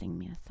have to sing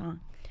me a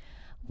song.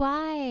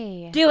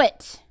 Why? Do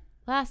it.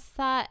 Last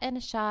thought and a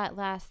shot.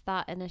 Last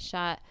thought and a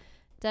shot.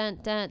 Dun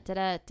dun da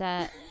da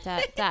da da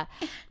da.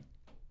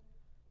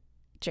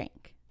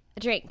 Drink.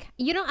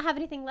 You don't have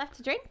anything left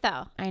to drink,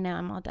 though. I know.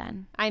 I'm all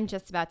done. I'm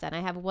just about done.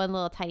 I have one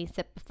little tiny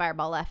sip of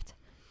Fireball left.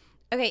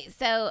 Okay,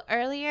 so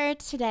earlier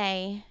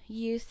today,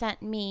 you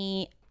sent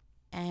me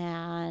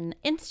an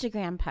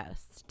Instagram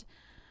post.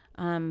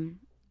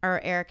 Or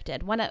Eric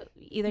did.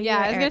 Yeah,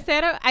 I was going to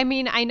say,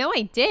 I know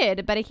I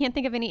did, but I can't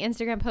think of any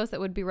Instagram post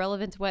that would be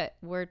relevant to what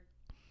we're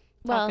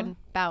talking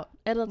about.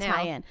 It'll now.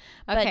 tie in.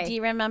 Okay. But do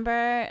you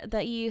remember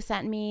that you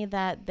sent me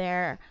that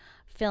they're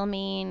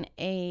filming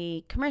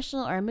a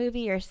commercial or a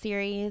movie or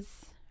series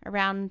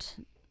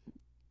around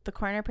the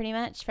corner pretty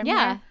much from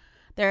here?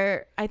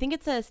 I think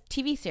it's a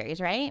TV series,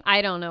 right?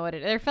 I don't know what it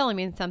is. They're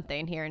filming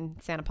something here in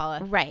Santa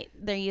Paula. Right.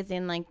 They're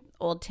using like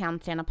Old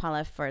Town Santa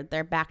Paula for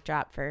their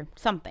backdrop for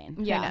something.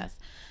 Yeah. Who knows?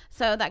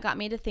 So that got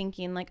me to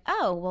thinking like,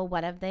 oh, well,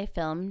 what have they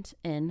filmed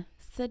in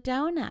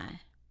Sedona?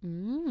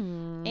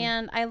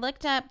 And I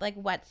looked up like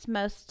what's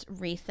most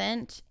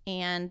recent,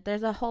 and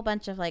there's a whole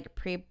bunch of like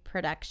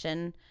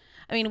pre-production.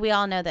 I mean, we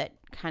all know that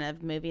kind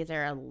of movies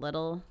are a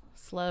little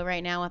slow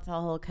right now with the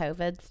whole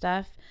COVID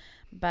stuff,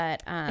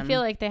 but I feel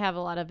like they have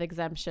a lot of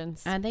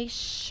exemptions. They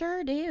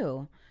sure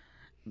do.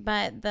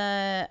 But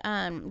the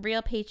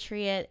Real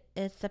Patriot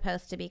is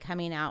supposed to be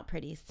coming out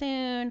pretty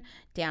soon.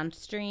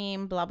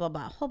 Downstream, blah blah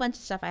blah, a whole bunch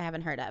of stuff I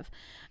haven't heard of,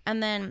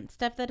 and then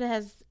stuff that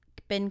has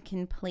been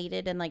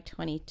completed in like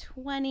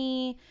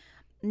 2020.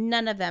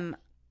 None of them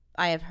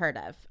I have heard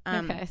of.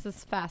 Okay, this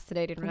is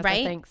fascinating, Rosa.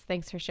 Right?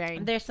 Thanks for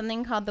sharing. There's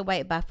something called the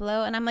White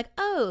Buffalo, and I'm like,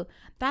 oh,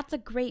 that's a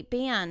great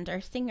band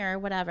or singer or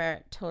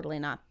whatever. Totally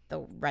not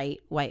the right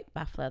White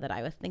Buffalo that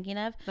I was thinking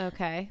of.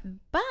 Okay.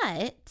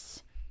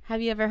 But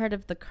have you ever heard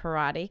of the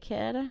Karate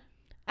Kid?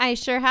 I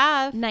sure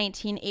have.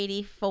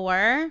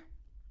 1984,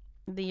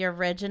 the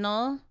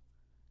original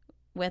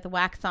with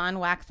Wax On,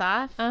 Wax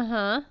Off.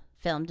 Uh-huh.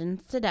 Filmed in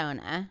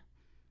Sedona.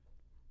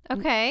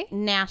 Okay.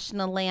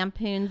 National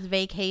Lampoon's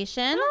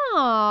Vacation.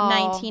 Oh.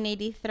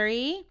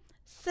 1983.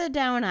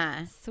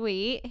 Sedona.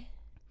 Sweet.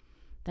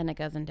 Then it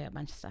goes into a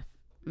bunch of stuff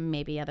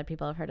maybe other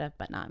people have heard of,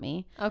 but not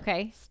me.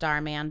 Okay.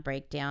 Starman,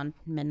 Breakdown,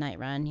 Midnight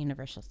Run,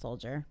 Universal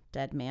Soldier,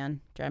 Dead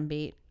Man,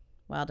 Drumbeat,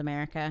 Wild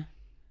America,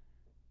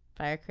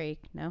 Fire Creek.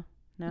 No.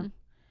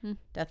 Mm-hmm.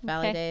 Death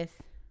Valley Days.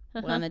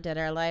 Wanna Dead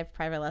or Alive,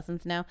 Private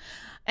Lessons. No.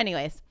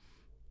 Anyways.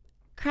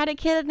 Karate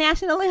Kid,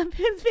 National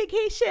Lampoon's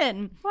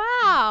Vacation.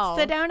 Wow.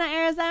 Sedona,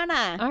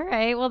 Arizona. All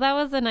right. Well, that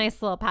was a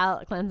nice little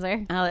palate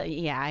cleanser.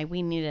 Yeah,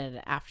 we needed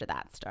it after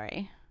that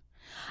story.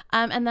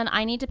 And then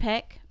I need to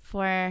pick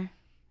for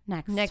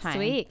next time.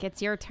 Week.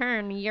 It's your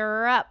turn.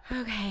 You're up.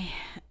 Okay.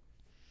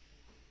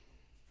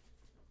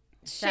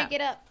 Shake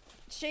it up.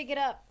 Shake it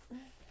up.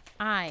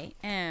 I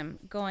am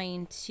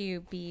going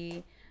to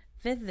be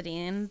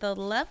visiting the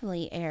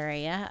lovely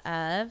area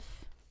of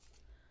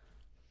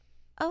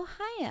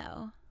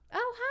Ohio.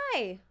 Oh,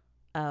 hi.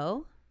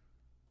 Oh.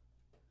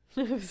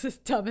 It was the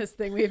dumbest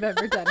thing we've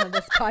ever done on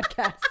this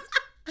podcast.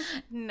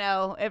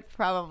 No, it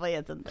probably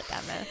isn't the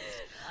dumbest.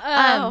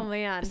 Oh,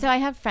 man. So I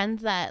have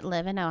friends that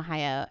live in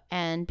Ohio,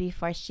 and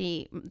before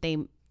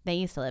they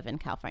used to live in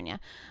California,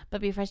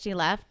 but before she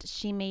left,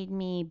 she made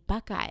me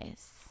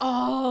Buckeyes.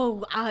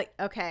 Oh,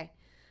 okay.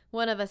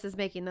 One of us is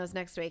making those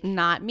next week.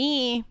 Not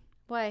me.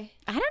 Why?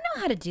 I don't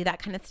know how to do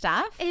that kind of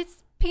stuff.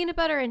 It's peanut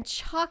butter and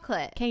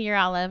chocolate. Okay, you're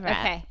all over it.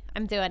 Okay,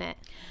 I'm doing it.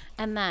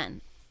 And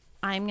then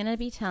I'm going to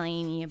be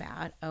telling you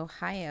about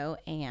Ohio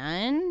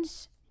and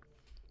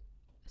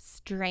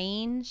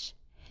strange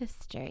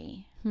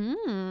history.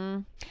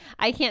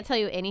 I can't tell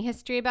you any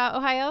history about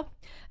Ohio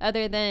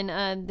other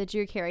than the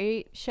Drew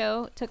Carey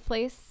show took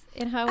place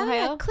in Ohio. Oh,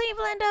 yeah,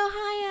 Cleveland,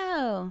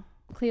 Ohio.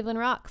 Cleveland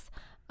rocks.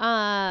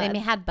 They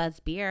had Buzz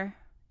beer.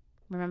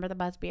 Remember the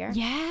Buzz beer?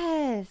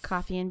 Yes.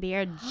 Coffee and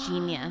beer.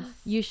 Genius.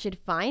 You should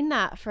find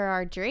that for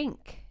our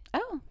drink.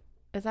 Oh,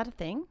 is that a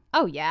thing?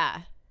 Oh,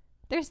 yeah.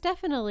 There's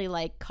definitely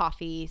like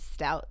coffee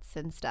stouts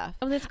and stuff.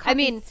 Oh, there's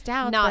coffee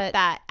stouts. Not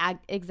that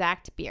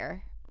exact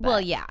beer. Well,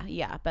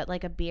 yeah. But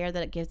like a beer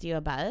that gives you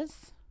a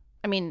buzz.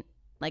 I mean,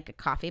 like a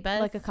coffee buzz.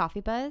 Like a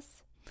coffee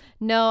buzz?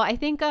 No, I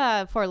think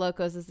Four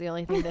Locos is the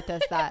only thing that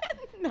does that.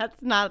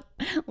 That's not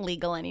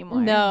legal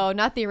anymore. No,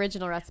 not the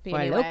original recipe. Four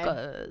anyway.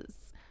 Locos.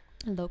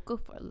 Loco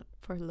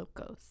for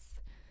Locos.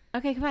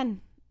 Okay, come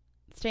on.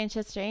 Strange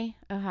history,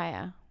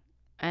 Ohio.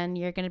 And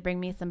you're going to bring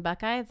me some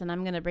Buckeyes, and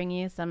I'm going to bring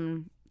you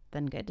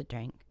something good to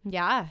drink.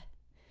 Yeah.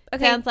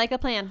 Okay. Sounds like a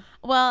plan.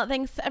 Well,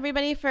 thanks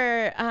everybody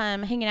for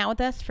hanging out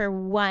with us for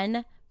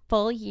 1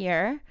 full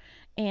year.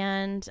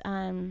 And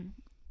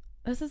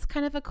this is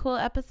kind of a cool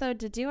episode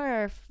to do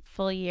our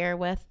full year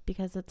with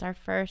because it's our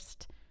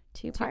first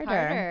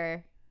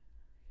two-parter.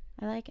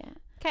 I like it.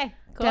 Okay,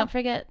 cool. Don't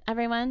forget,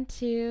 everyone,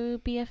 to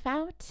be a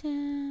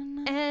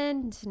fountain.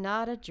 And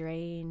not a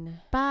drain.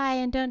 Bye,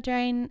 and don't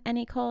drain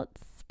any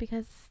colts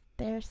because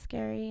they're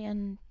scary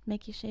and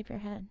make you shave your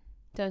head.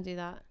 Don't do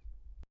that.